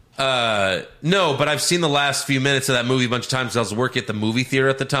 Oh. No, but I've seen the last few minutes of that movie a bunch of times. I was working at the movie theater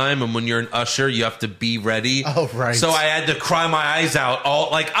at the time, and when you're an usher, you have to be ready. Oh, right. So I had to cry my eyes out.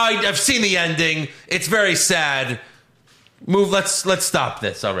 I've seen the ending. It's very sad. Let's stop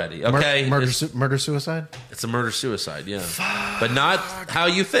this already. Okay, murder suicide. It's a murder suicide. Yeah, but not how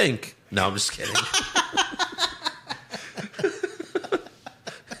you think. No, I'm just kidding.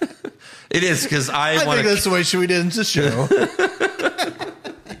 It is because I think that's the way we did in the show.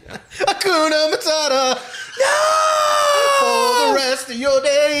 Hakuna Matata. No! For the rest of your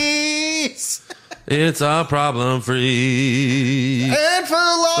days. It's a problem free. And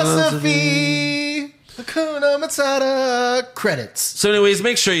philosophy. Hakuna Matata. Credits. So anyways,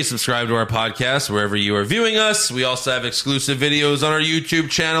 make sure you subscribe to our podcast wherever you are viewing us. We also have exclusive videos on our YouTube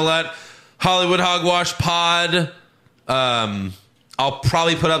channel at Hollywood Hogwash Pod. I'll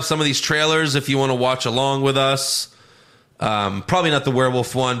probably put up some of these trailers if you want to watch along with us. Probably not the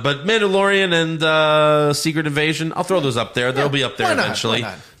werewolf one, but Mandalorian and Secret Invasion. I'll throw those up there. They'll be up there eventually.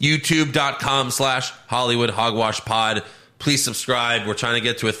 YouTube.com/Hollywood Hogwash Pod. Please subscribe. We're trying to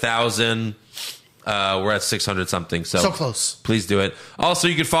get to 1,000. We're at 600 something. So close. Please do it. Also,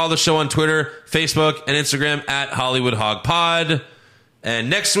 you can follow the show on Twitter, Facebook, and Instagram at Hollywood Hog Pod. And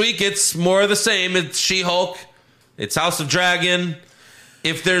next week, it's more of the same. It's She-Hulk. It's House of Dragon.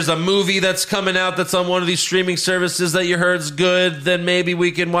 If there's a movie that's coming out that's on one of these streaming services that you heard's good, then maybe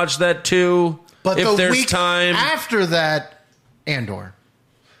we can watch that too. But if there's week time after that, Andor.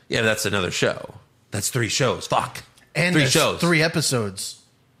 Yeah, that's another show. That's 3 shows. Fuck. And 3 shows. 3 episodes.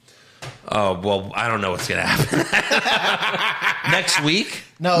 Oh, well, I don't know what's going to happen. Next week?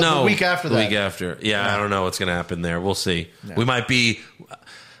 No, the week after the that. week after. Yeah, I don't know what's going to happen there. We'll see. We might be...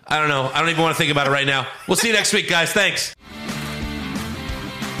 I don't know. I don't even want to think about it right now. We'll see you next week, guys. Thanks.